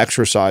type of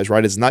exercise,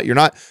 right? You're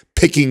not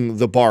picking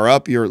the bar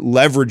up, you're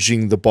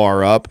leveraging the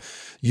bar up.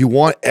 You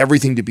want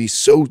everything to be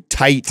so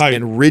tight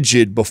and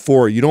rigid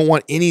before. You don't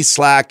want any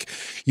slack.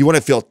 You want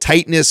to feel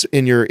tightness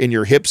in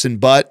your hips and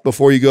butt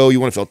before you go.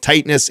 You want to feel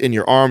tightness in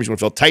your arms. You want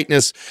to feel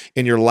tightness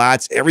in your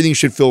lats. Everything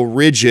should feel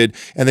rigid,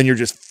 and then you're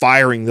just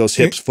firing those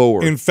hips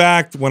forward. In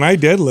fact, when I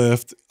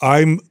deadlift,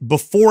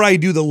 before I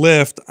do the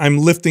lift, I'm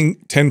lifting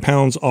 10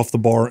 pounds off the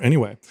bar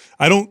anyway.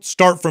 I don't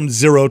start from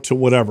 0 to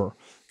whatever,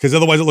 because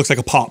otherwise it looks like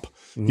a pop.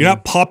 You're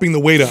not popping the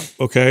weight up,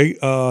 okay?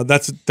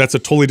 That's a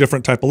totally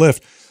different type of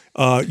lift.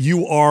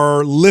 You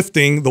are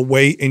lifting the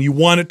weight, and you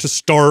want it to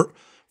start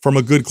from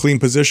a good, clean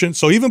position.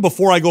 So even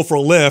before I go for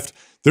a lift,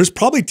 there's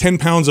probably 10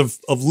 pounds of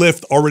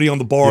lift already on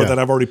the bar that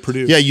I've already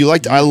produced. Yeah,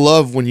 I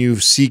love when you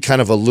see kind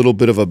of a little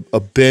bit of a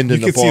bend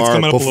in the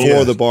bar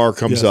before the bar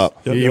comes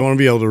up. Yep. You want to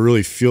be able to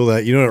really feel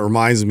that. You know what it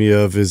reminds me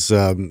of is,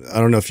 I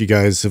don't know if you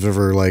guys have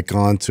ever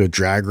gone to a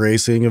drag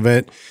racing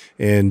event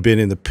and been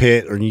in the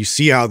pit, or you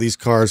see how these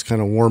cars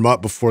kind of warm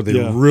up before they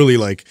really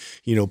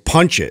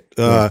punch it.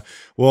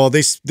 Well,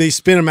 they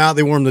spin them out,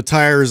 they warm the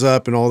tires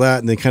up and all that,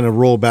 and they kind of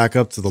roll back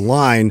up to the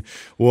line.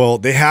 Well,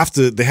 they have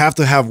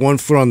to have one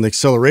foot on the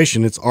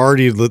acceleration. It's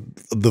already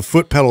the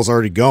foot pedal's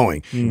already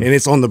going, and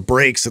it's on the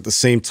brakes at the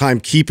same time,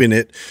 keeping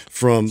it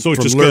from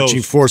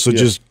lurching forward. So it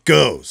just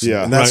goes.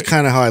 Yeah, and that's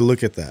kind of how I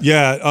look at that.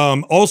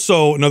 Yeah.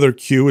 Also, another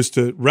cue is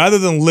to, rather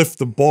than lift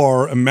the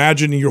bar,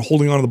 imagine you're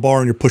holding onto the bar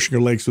and you're pushing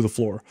your legs through the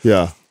floor.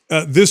 Yeah.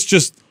 This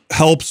just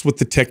helps with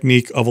the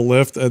technique of a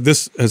lift.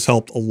 This has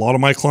helped a lot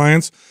of my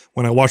clients.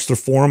 When I watch their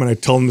form and I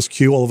tell them this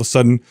cue, all of a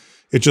sudden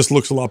it just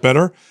looks a lot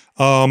better.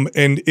 And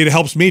it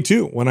helps me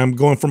too. When I'm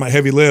going for my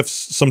heavy lifts,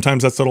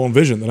 sometimes that's what I'll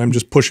envision, that I'm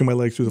just pushing my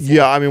legs through the floor.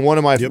 Yeah, I mean,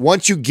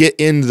 once you get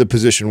into the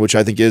position, which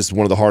I think is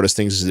one of the hardest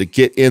things, is to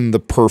get in the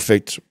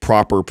perfect,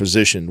 proper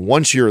position.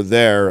 Once you're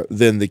there,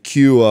 then the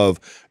cue of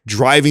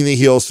driving the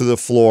heels to the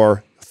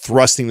floor,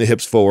 thrusting the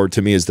hips forward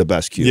to me is the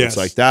best cue. Yes. It's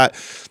like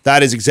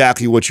that is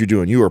exactly what you're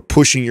doing. You are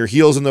pushing your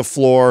heels in the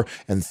floor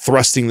and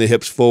thrusting the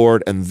hips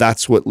forward, and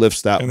that's what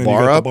lifts that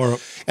bar up.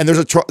 And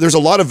there's a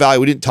lot of value.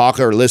 We didn't talk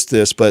or list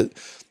this, but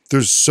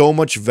there's so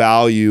much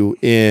value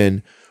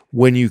in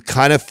when you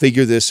kind of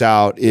figure this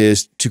out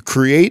is to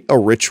create a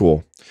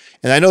ritual.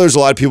 And I know there's a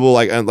lot of people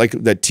like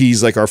that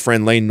tease like our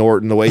friend Lane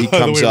Norton, the way he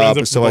comes up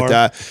and stuff like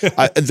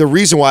that. The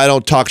reason why I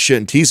don't talk shit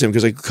and tease him,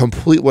 because I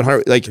complete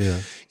 100, like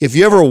if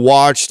you ever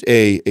watched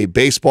a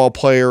baseball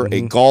player,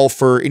 a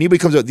golfer, anybody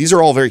comes up, these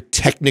are all very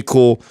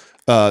technical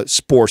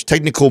sports,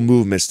 technical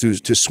movements.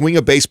 To swing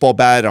a baseball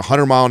bat at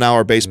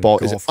 100-mile-an-hour baseball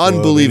is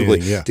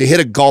unbelievably. To hit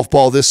a golf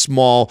ball this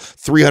small,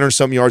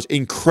 300-something yards,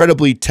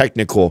 incredibly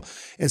technical.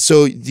 And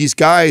so these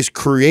guys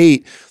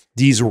create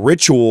these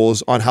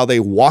rituals on how they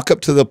walk up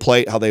to the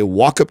plate, how they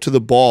walk up to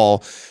the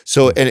ball.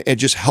 So, and it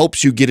just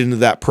helps you get into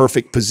that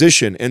perfect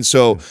position. And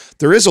so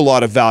there is a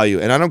lot of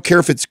value. And I don't care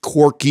if it's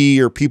quirky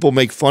or people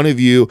make fun of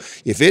you.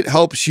 If it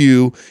helps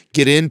you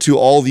get into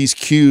all these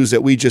cues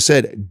that we just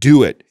said,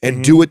 do it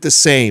and do it the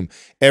same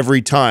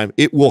every time.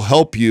 It will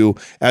help you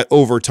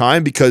over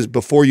time, because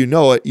before you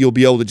know it, you'll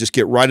be able to just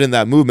get right in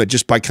that movement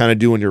just by kind of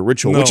doing your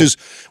ritual, which is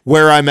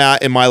where I'm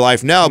at in my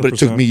life now, 100%. But it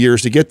took me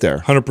years to get there.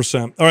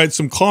 100%. All right,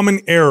 some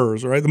common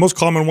errors, all right? The most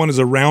common one is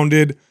a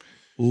rounded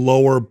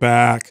lower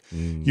back.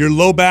 Your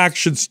low back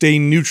should stay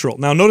neutral.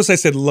 Now, notice I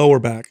said lower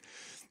back.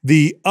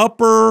 The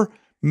upper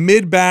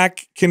mid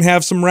back can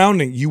have some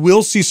rounding. You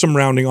will see some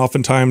rounding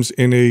oftentimes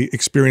in a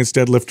experienced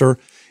deadlifter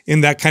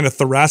in that kind of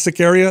thoracic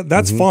area.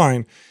 That's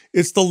fine.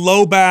 It's the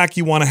low back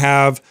you want to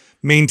have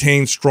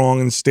maintained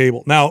strong and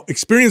stable. Now,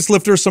 experienced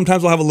lifters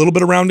sometimes will have a little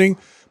bit of rounding,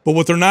 but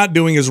what they're not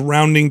doing is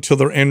rounding to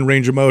their end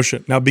range of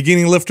motion. Now,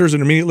 beginning lifters,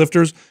 intermediate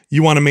lifters,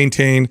 you want to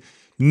maintain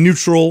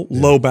neutral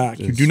low back.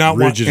 You do not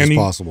want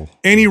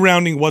any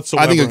rounding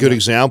whatsoever. I think a good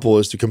example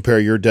is to compare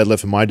your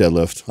deadlift and my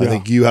deadlift. I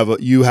think you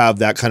have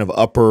that kind of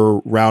upper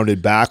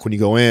rounded back when you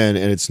go in,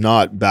 and it's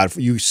not bad.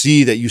 You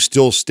see that you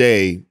still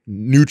stay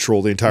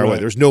neutral the entire way.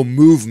 There's no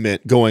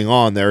movement going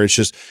on there. It's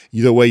just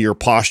the way your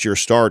posture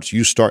starts.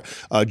 You start.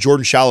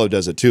 Jordan Shallow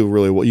does it too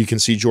really well. You can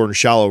see Jordan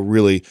Shallow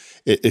really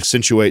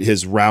accentuate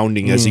his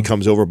rounding as he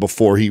comes over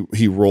before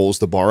he rolls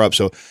the bar up.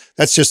 So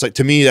that's just like,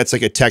 to me, that's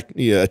like a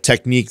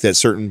technique that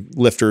certain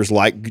lifters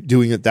like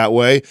doing it that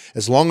way.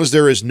 As long as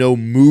there is no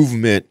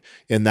movement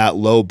in that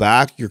low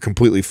back, you're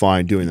completely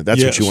fine doing that.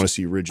 That's what you want to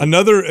see rigid.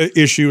 Another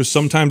issue is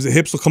sometimes the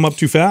hips will come up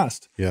too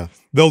fast.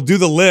 They'll do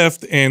the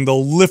lift and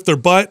they'll lift their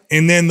butt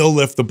and then they'll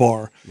lift the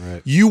bar.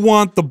 You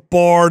want the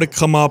bar to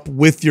come up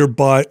with your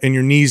butt and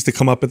your knees to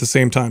come up at the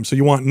same time. So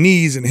you want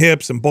knees and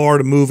hips and bar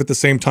to move at the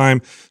same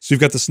time. So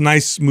you've got this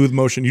nice smooth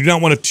motion. You do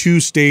not want a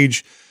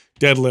two-stage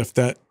deadlift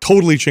that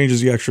totally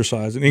changes the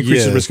exercise and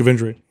increases the risk of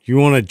injury. You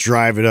want to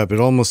drive it up. It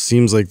almost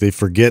seems like they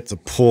forget to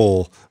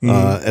pull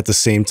at the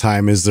same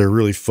time as they're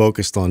really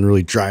focused on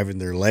really driving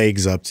their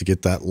legs up to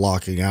get that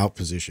locking out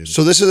position.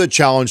 So this is a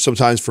challenge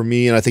sometimes for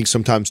me, and I think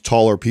sometimes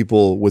taller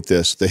people with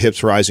this, the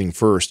hips rising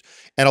first.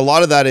 And a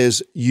lot of that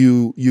is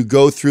you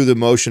go through the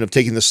motion of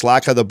taking the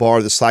slack out of the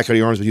bar, the slack out of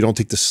your arms, but you don't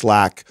take the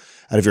slack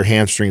out of your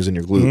hamstrings and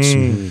your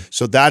glutes.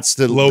 So that's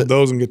load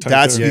those and get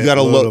tight. You got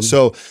to load.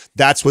 So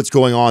that's what's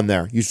going on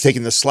there. You've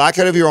taken the slack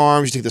out of your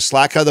arms, you take the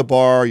slack out of the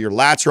bar, your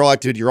lats are all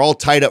activated, you're all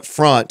tight up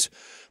front,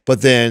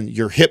 but then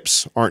your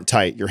hips aren't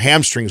tight, your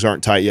hamstrings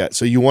aren't tight yet.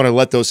 So you want to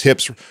let those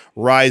hips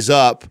rise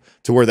up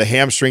to where the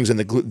hamstrings and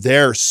the glute,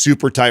 they're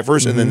super tight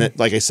first, and then,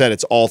 like I said,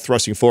 it's all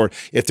thrusting forward.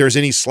 If there's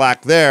any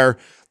slack there,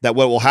 that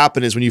what will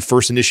happen is when you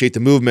first initiate the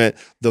movement,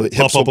 the hips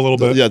pop up a little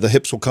bit. The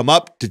hips will come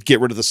up to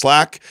get rid of the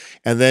slack,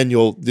 and then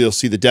you'll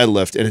see the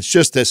deadlift. And it's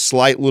just this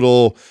slight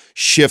little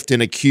shift in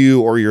a cue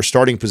or your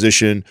starting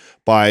position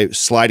by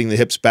sliding the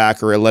hips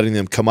back or letting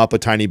them come up a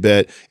tiny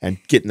bit and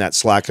getting that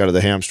slack out of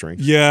the hamstring.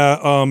 Yeah.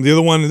 The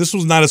other one, this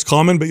was not as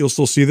common, but you'll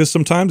still see this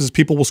sometimes, is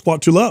people will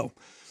squat too low,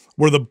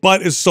 where the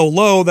butt is so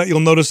low that you'll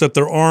notice that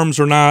their arms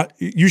are not,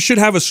 you should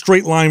have a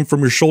straight line from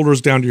your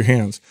shoulders down to your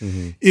hands.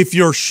 If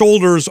your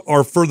shoulders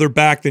are further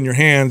back than your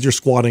hands, you're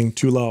squatting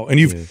too low. And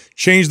you've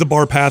changed the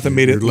bar path and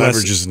made it less.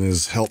 Leverage isn't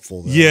as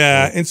helpful.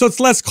 And so it's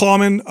less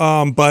common,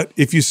 but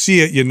if you see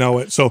it, you know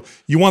it. So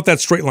you want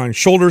that straight line.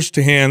 Shoulders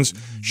to hands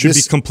should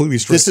be completely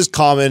straight. This is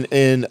common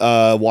in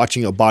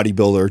watching a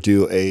bodybuilder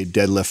do a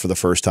deadlift for the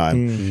first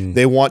time.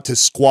 They want to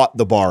squat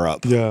the bar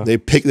up. They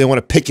want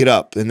to pick it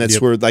up, and that's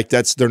where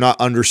they're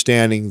not understanding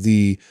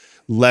the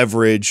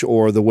leverage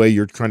or the way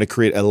you're trying to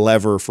create a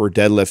lever for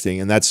deadlifting.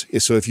 And that's,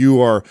 so if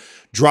you are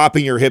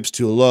dropping your hips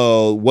too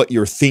low, what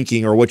you're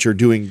thinking or what you're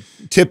doing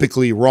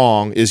typically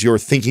wrong is you're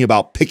thinking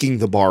about picking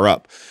the bar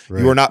up.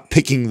 You are not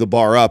picking the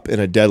bar up in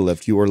a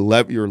deadlift. You're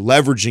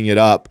leveraging it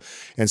up.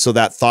 And so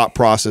that thought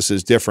process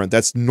is different.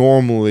 That's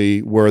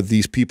normally where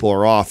these people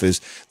are off,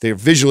 is they're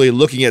visually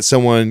looking at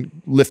someone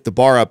lift the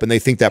bar up and they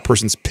think that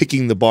person's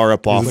picking the bar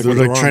up off. They're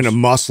like trying to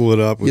muscle it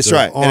up with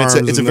their arms.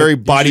 And it's a very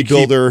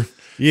bodybuilder.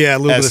 Yeah, a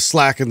little bit of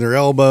slack in their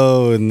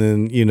elbow, and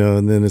then, you know,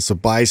 and then it's a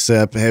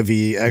bicep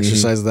heavy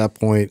exercise at that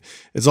point.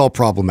 It's all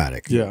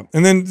problematic. Yeah.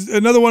 And then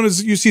another one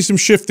is you see some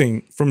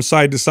shifting from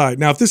side to side.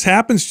 Now, if this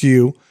happens to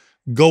you,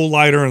 go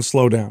lighter and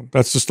slow down.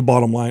 That's just the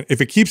bottom line.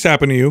 If it keeps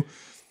happening to you,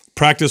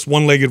 practice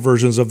one-legged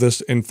versions of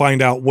this and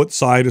find out what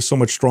side is so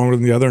much stronger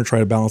than the other and try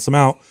to balance them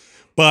out.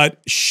 But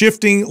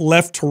shifting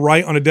left to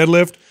right on a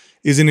deadlift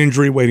is an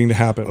injury waiting to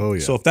happen. Oh,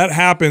 yeah. So if that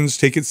happens,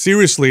 take it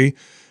seriously,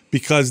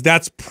 because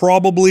that's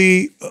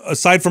probably,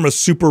 aside from a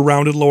super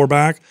rounded lower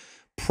back,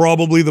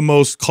 probably the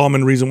most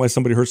common reason why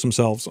somebody hurts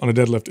themselves on a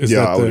deadlift is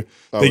that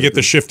they get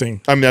the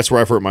shifting. I mean, that's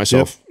where I've hurt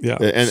myself. Yep.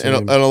 Yeah.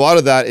 And a lot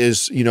of that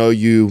is, you know,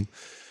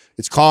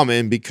 it's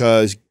common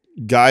because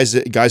guys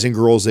and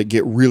girls that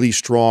get really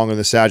strong in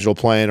the sagittal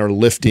plane are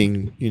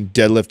lifting,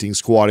 deadlifting,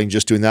 squatting,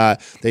 just doing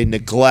that. They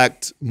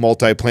neglect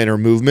multiplanar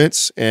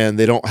movements and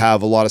they don't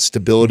have a lot of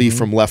stability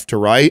from left to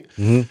right.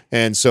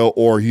 And so,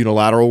 or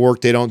unilateral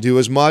work, they don't do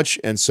as much.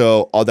 And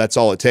so that's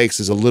all it takes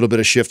is a little bit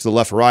of shift to the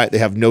left or right. They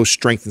have no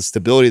strength and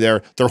stability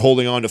there. They're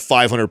holding on to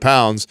 500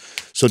 pounds.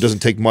 So it doesn't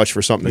take much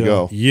for something to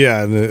go.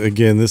 Yeah. And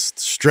again, this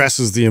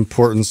stresses the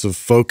importance of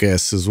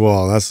focus as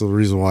well. That's the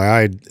reason why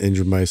I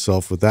injured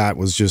myself with that,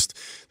 was just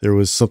there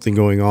was something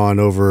going on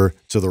over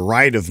to the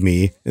right of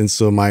me. And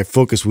so my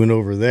focus went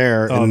over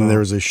there, and then there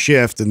was a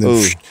shift, and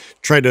then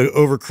tried to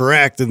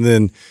overcorrect. And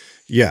then,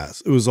 yeah,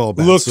 it was all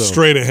bad. Look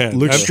straight ahead.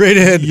 Look straight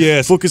ahead.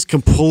 Yes. Focus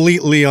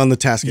completely on the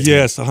task at hand.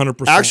 Yes,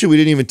 100%. Actually,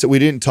 we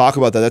didn't talk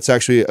about that. That's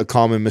actually a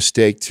common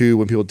mistake too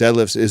when people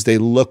deadlift, is they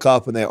look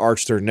up and they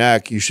arch their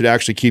neck. You should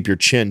actually keep your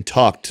chin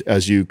tucked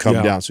as you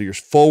come down. So you're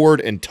forward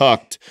and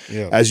tucked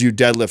as you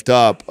deadlift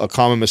up. A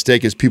common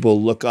mistake is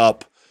people look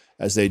up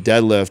as they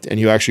deadlift, and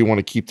you actually want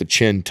to keep the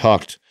chin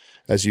tucked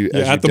as you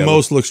at the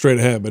most look straight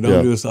ahead, but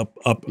don't do this up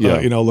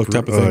look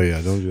type of thing. Oh yeah,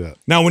 don't do that.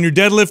 Now, when you're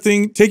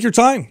deadlifting, take your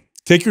time.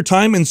 Take your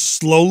time and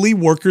slowly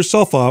work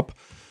yourself up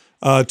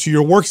to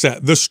your work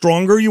set. The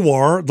stronger you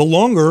are, the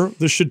longer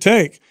this should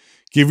take.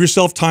 Give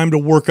yourself time to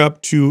work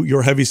up to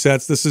your heavy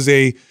sets. This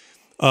is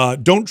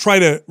don't try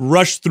to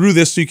rush through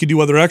this so you can do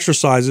other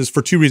exercises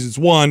for two reasons.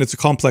 One, it's a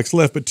complex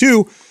lift, but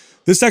two,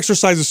 this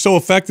exercise is so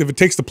effective, it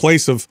takes the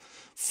place of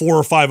 4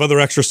 or 5 other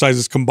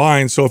exercises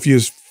combined. So if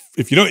you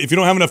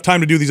don't have enough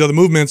time to do these other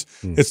movements,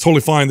 it's totally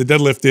fine. The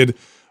deadlift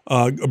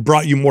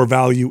brought you more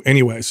value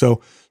anyway.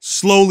 So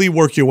slowly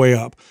work your way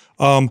up.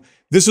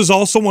 This is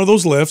also one of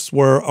those lifts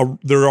where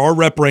there are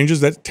rep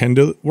ranges that tend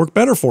to work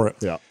better for it.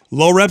 Yeah.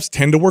 Low reps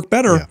tend to work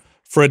better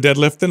for a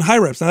deadlift than high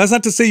reps. Now, that's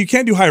not to say you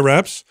can't do high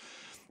reps,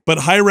 but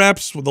high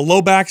reps, the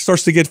low back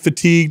starts to get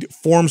fatigued,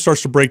 form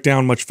starts to break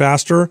down much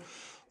faster.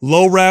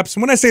 Low reps,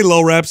 and when I say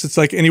low reps, it's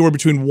like anywhere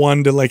between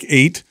 1 to like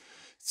 8.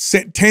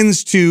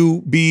 Tends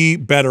to be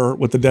better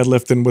with the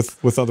deadlift than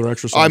with other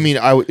exercises. I mean,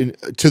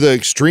 to the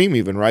extreme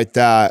even, right?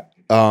 That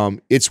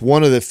it's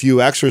one of the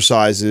few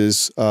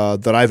exercises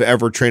that I've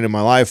ever trained in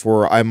my life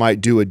where I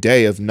might do a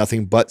day of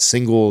nothing but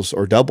singles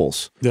or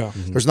doubles. Yeah.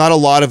 There's not a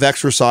lot of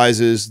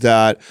exercises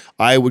that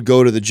I would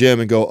go to the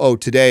gym and go, oh,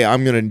 today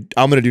I'm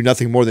gonna do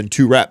nothing more than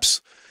 2 reps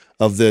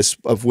of this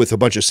with a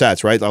bunch of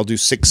sets, right? I'll do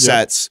 6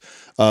 sets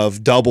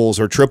of doubles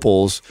or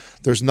triples.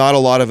 There's not a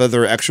lot of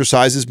other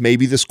exercises.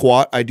 Maybe the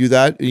squat, I do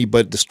that,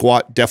 but the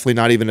squat definitely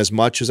not even as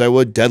much as I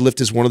would.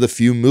 Deadlift is one of the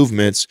few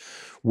movements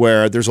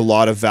where there's a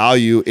lot of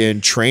value in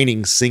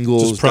training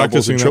singles,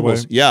 doubles, and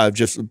triples. Yeah,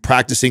 just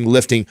practicing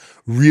lifting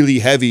really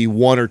heavy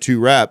 1 or 2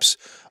 reps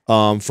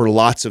for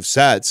lots of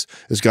sets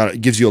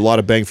gives you a lot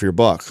of bang for your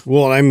buck.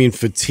 Well, I mean,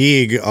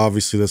 fatigue,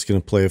 obviously that's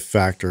going to play a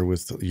factor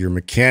with your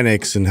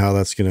mechanics and how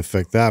that's going to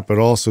affect that. But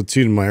also,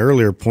 too, to my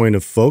earlier point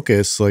of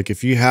focus, like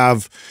if you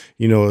have,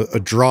 a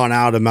drawn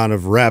out amount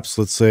of reps,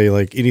 let's say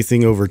like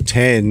anything over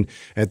 10,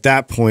 at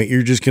that point,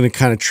 you're just going to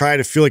kind of try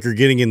to feel like you're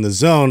getting in the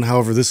zone.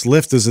 However, this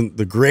lift isn't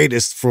the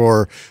greatest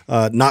for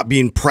not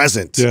being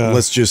present,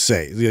 let's just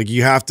say. Like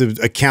you have to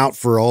account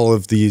for all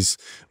of these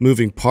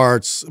moving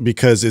parts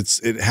because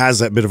it has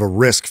that bit of a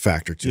risk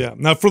factor to it. Yeah.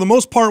 Now, for the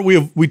most part,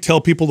 we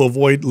tell people to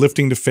avoid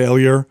lifting to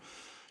failure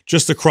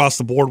just across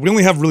the board. We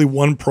only have really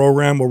one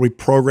program where we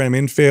program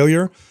in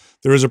failure.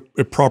 There is a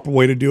proper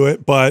way to do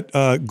it, but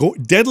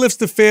deadlifts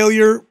to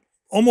failure,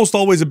 almost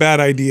always a bad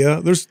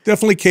idea. There's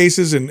definitely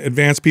cases and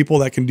advanced people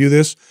that can do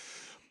this,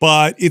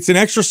 but it's an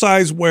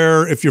exercise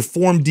where if your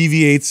form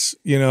deviates,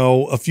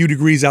 a few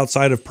degrees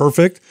outside of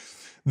perfect,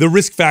 the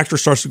risk factor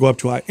starts to go up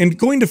too high. And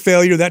going to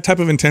failure, that type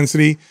of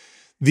intensity,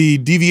 the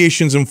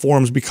deviations in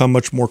forms become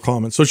much more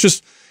common. So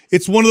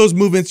it's one of those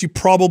movements you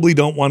probably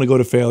don't want to go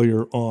to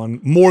failure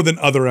on more than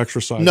other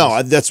exercises.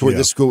 No, that's where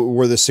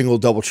where the single,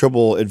 double,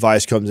 triple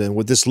advice comes in.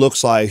 What this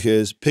looks like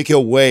is pick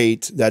a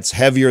weight that's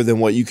heavier than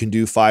what you can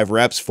do 5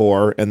 reps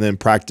for, and then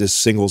practice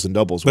singles and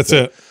doubles with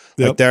it.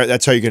 Yep. Like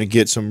that's how you're going to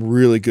get some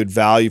really good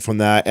value from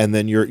that, and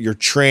then you're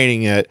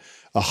training at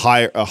a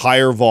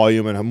higher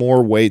volume and a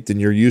more weight than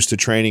you're used to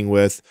training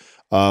with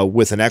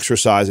an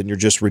exercise, and you're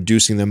just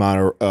reducing the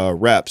amount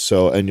of reps.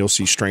 And you'll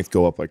see strength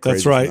go up like crazy.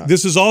 That's right.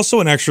 This is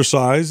also an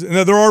exercise. And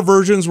there are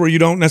versions where you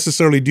don't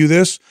necessarily do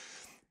this,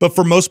 But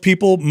for most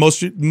people,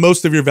 most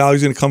of your value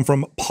is going to come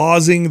from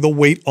pausing the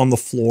weight on the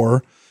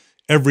floor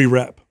every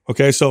rep.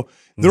 Okay, so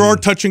there are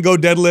touch and go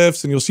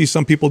deadlifts, and you'll see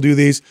some people do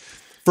these.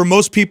 For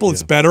most people,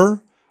 it's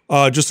better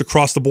just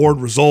across the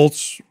board,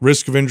 results,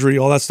 risk of injury,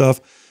 all that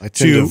stuff. I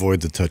tend to avoid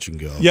the touch and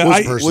go. Yeah,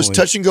 was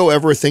touch and go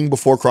ever a thing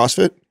before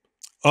CrossFit?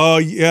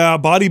 Yeah,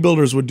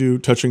 bodybuilders would do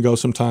touch and go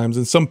sometimes,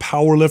 and some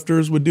power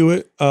lifters would do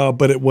it,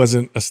 but it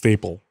wasn't a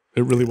staple.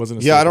 It really wasn't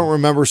a staple. I don't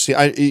remember seeing.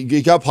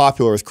 It got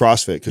popular with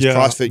CrossFit because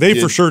CrossFit they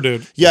for sure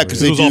did. Yeah,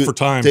 because it was all for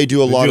time. They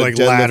do a lot of like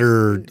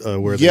ladder.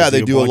 Where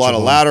they do a lot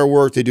of ladder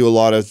work. They do a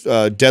lot of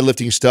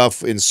deadlifting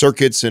stuff in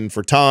circuits and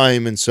for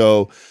time, and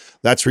so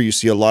that's where you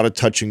see a lot of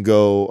touch and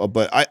go.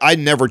 But I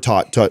never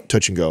taught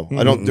touch and go.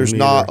 I don't. There's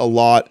not a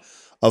lot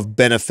of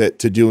benefit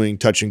to doing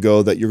touch and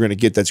go that you're going to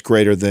get that's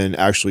greater than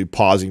actually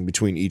pausing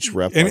between each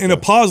rep. And a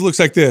pause looks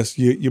like this: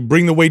 you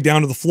bring the weight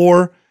down to the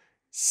floor.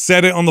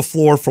 Set it on the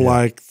floor for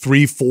like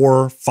 3,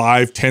 4,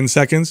 5, 10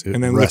 seconds,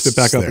 and then lift it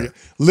back up again.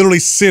 Literally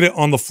sit it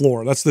on the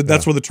floor. That's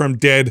where the term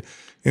dead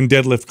in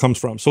deadlift comes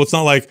from. So it's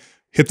not like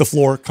hit the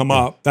floor, come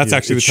up. That's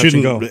actually the touch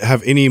and go.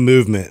 Have any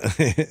movement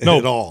at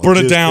all. Burn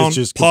it down, it's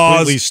just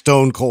pause. Completely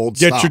stone cold.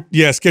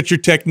 Get your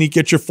technique,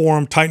 get your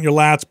form, tighten your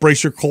lats,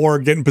 brace your core,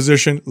 get in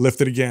position, lift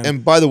it again.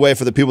 And by the way,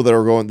 for the people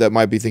that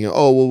might be thinking,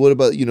 oh, well, what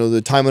about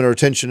the time under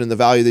attention and the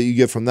value that you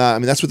get from that? I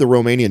mean, that's what the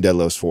Romanian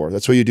deadlift's for.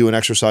 That's why you do an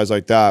exercise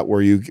like that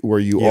where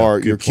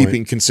you're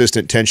keeping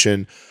consistent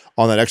tension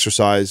on that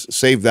exercise.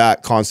 Save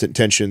that constant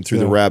tension through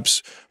the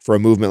reps for a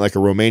movement like a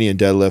Romanian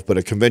deadlift, but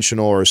a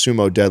conventional or a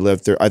sumo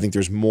deadlift, I think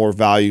there's more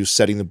value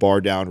setting the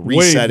bar down,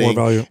 resetting,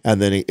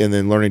 and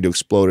then learning to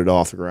explode it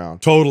off the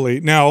ground. Totally.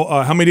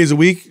 Now, how many days a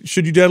week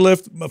should you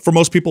deadlift? For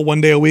most people,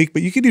 1 day a week,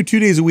 but you can do 2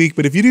 days a week.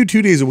 But if you do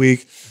 2 days a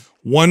week,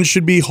 one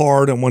should be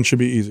hard and one should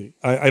be easy.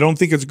 I don't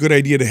think it's a good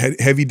idea to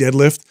heavy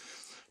deadlift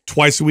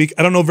twice a week.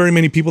 I don't know very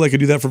many people that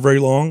could do that for very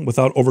long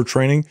without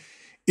overtraining.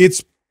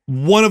 It's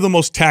one of the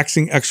most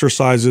taxing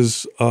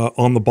exercises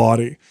on the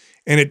body.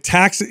 And it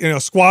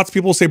taxes, squats,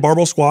 people say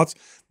barbell squats.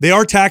 They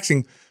are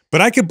taxing,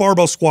 but I can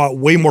barbell squat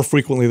way more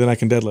frequently than I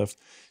can deadlift.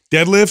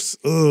 Deadlifts,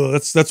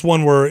 that's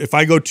one where if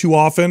I go too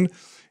often,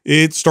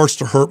 it starts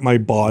to hurt my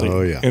body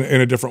in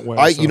a different way.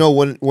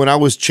 When I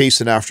was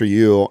chasing after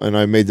you and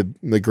I made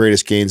the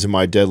greatest gains in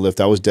my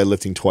deadlift, I was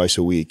deadlifting twice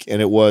a week.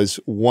 And it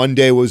was one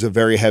day was a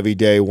very heavy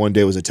day, one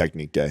day was a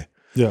technique day.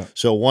 Yeah.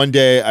 So one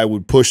day I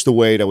would push the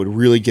weight, I would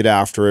really get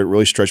after it,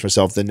 really stretch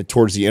myself. Then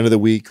towards the end of the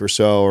week or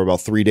so, or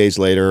about 3 days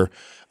later,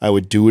 I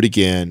would do it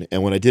again.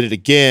 And when I did it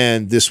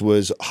again, this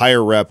was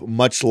higher rep,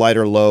 much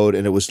lighter load,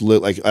 and it was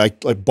like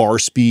bar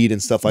speed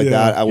and stuff like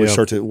that. I would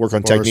start to work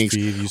on techniques.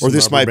 Or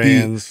this might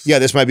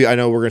be, I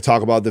know we're going to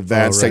talk about the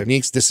advanced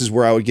techniques. This is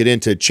where I would get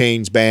into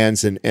chains,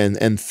 bands,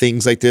 and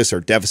things like this, or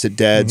deficit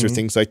deads or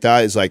things like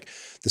that. Is like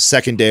the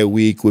second day a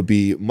week would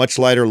be much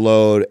lighter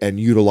load and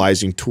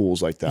utilizing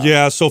tools like that.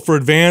 Yeah, so for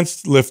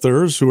advanced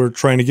lifters who are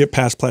trying to get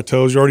past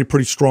plateaus, you're already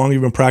pretty strong.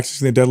 You've been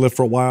practicing the deadlift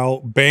for a while.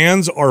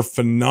 Bands are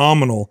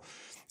phenomenal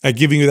at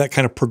giving you that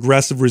kind of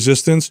progressive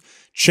resistance.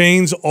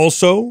 Chains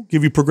also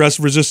give you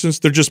progressive resistance.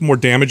 They're just more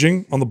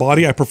damaging on the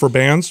body. I prefer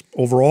bands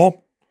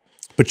overall,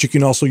 but you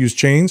can also use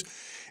chains.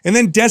 And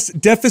then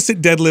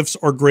deficit deadlifts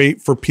are great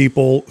for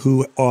people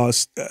who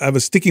have a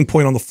sticking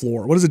point on the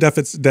floor. What is a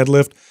deficit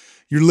deadlift?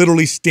 You're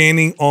literally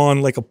standing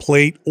on like a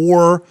plate,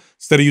 or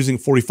instead of using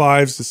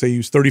 45s, to say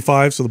use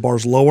 35, so the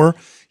bar's lower.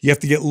 You have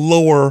to get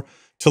lower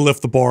to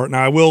lift the bar.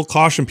 Now, I will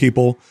caution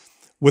people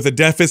with a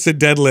deficit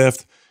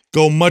deadlift,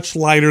 go much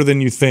lighter than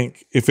you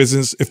think if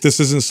this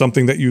isn't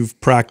something that you've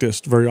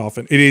practiced very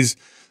often. It is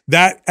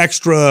that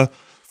extra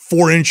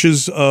 4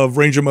 inches of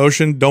range of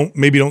motion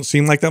maybe don't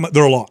seem like that much.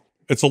 They're a lot.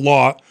 It's a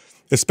lot,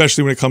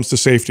 especially when it comes to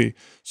safety.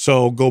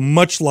 So go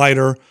much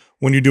lighter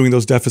when you're doing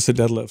those deficit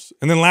deadlifts.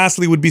 And then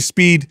lastly would be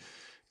speed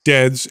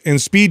deads.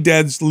 And speed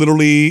deads,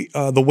 literally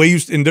the way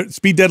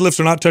speed deadlifts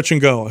are not touch and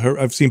go.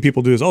 I've seen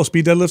people do this. Oh,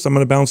 speed deadlifts, I'm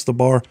going to bounce the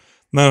bar.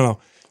 No.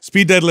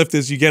 Speed deadlift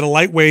is you get a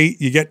lightweight,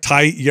 you get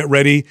tight, you get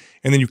ready,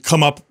 and then you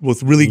come up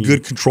with really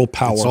good control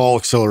power. It's all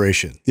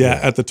acceleration.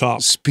 Yeah, at the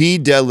top.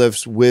 Speed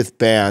deadlifts with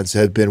bands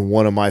have been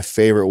one of my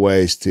favorite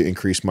ways to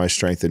increase my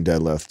strength in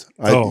deadlift.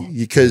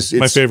 Because it's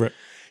my favorite.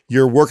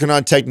 You're working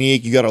on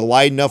technique. You got a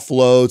light enough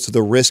load so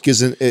the risk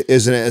isn't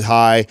as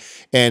high,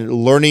 and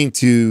learning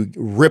to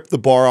rip the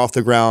bar off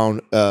the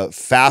ground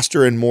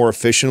faster and more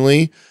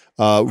efficiently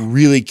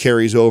really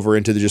carries over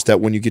into just that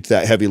when you get to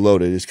that heavy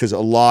loaded. It's because a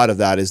lot of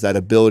that is that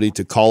ability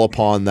to call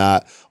upon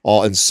that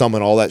and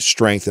summon all that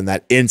strength in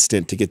that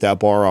instant to get that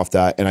bar off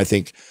that. And I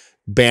think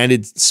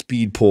banded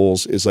speed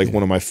pulls is like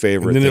one of my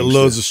favorite. And then it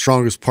loads the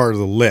strongest part of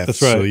the lift.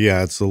 That's right. So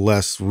yeah, it's a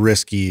less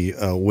risky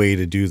way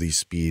to do these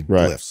speed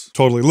lifts.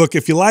 Totally. Look,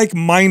 if you like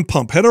Mind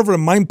Pump, head over to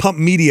Mind Pump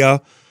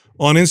Media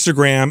on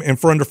Instagram, and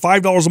for under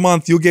 $5 a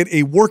month, you'll get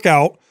a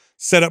workout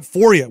set up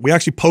for you. We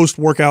actually post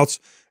workouts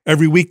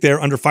every week there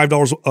under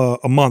 $5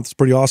 a month. It's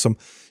pretty awesome.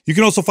 You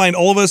can also find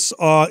all of us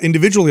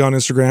individually on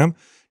Instagram.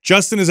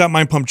 Justin is at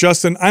Mind Pump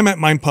Justin. I'm at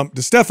Mind Pump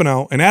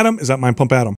DeStefano, and Adam is at Mind Pump Adam.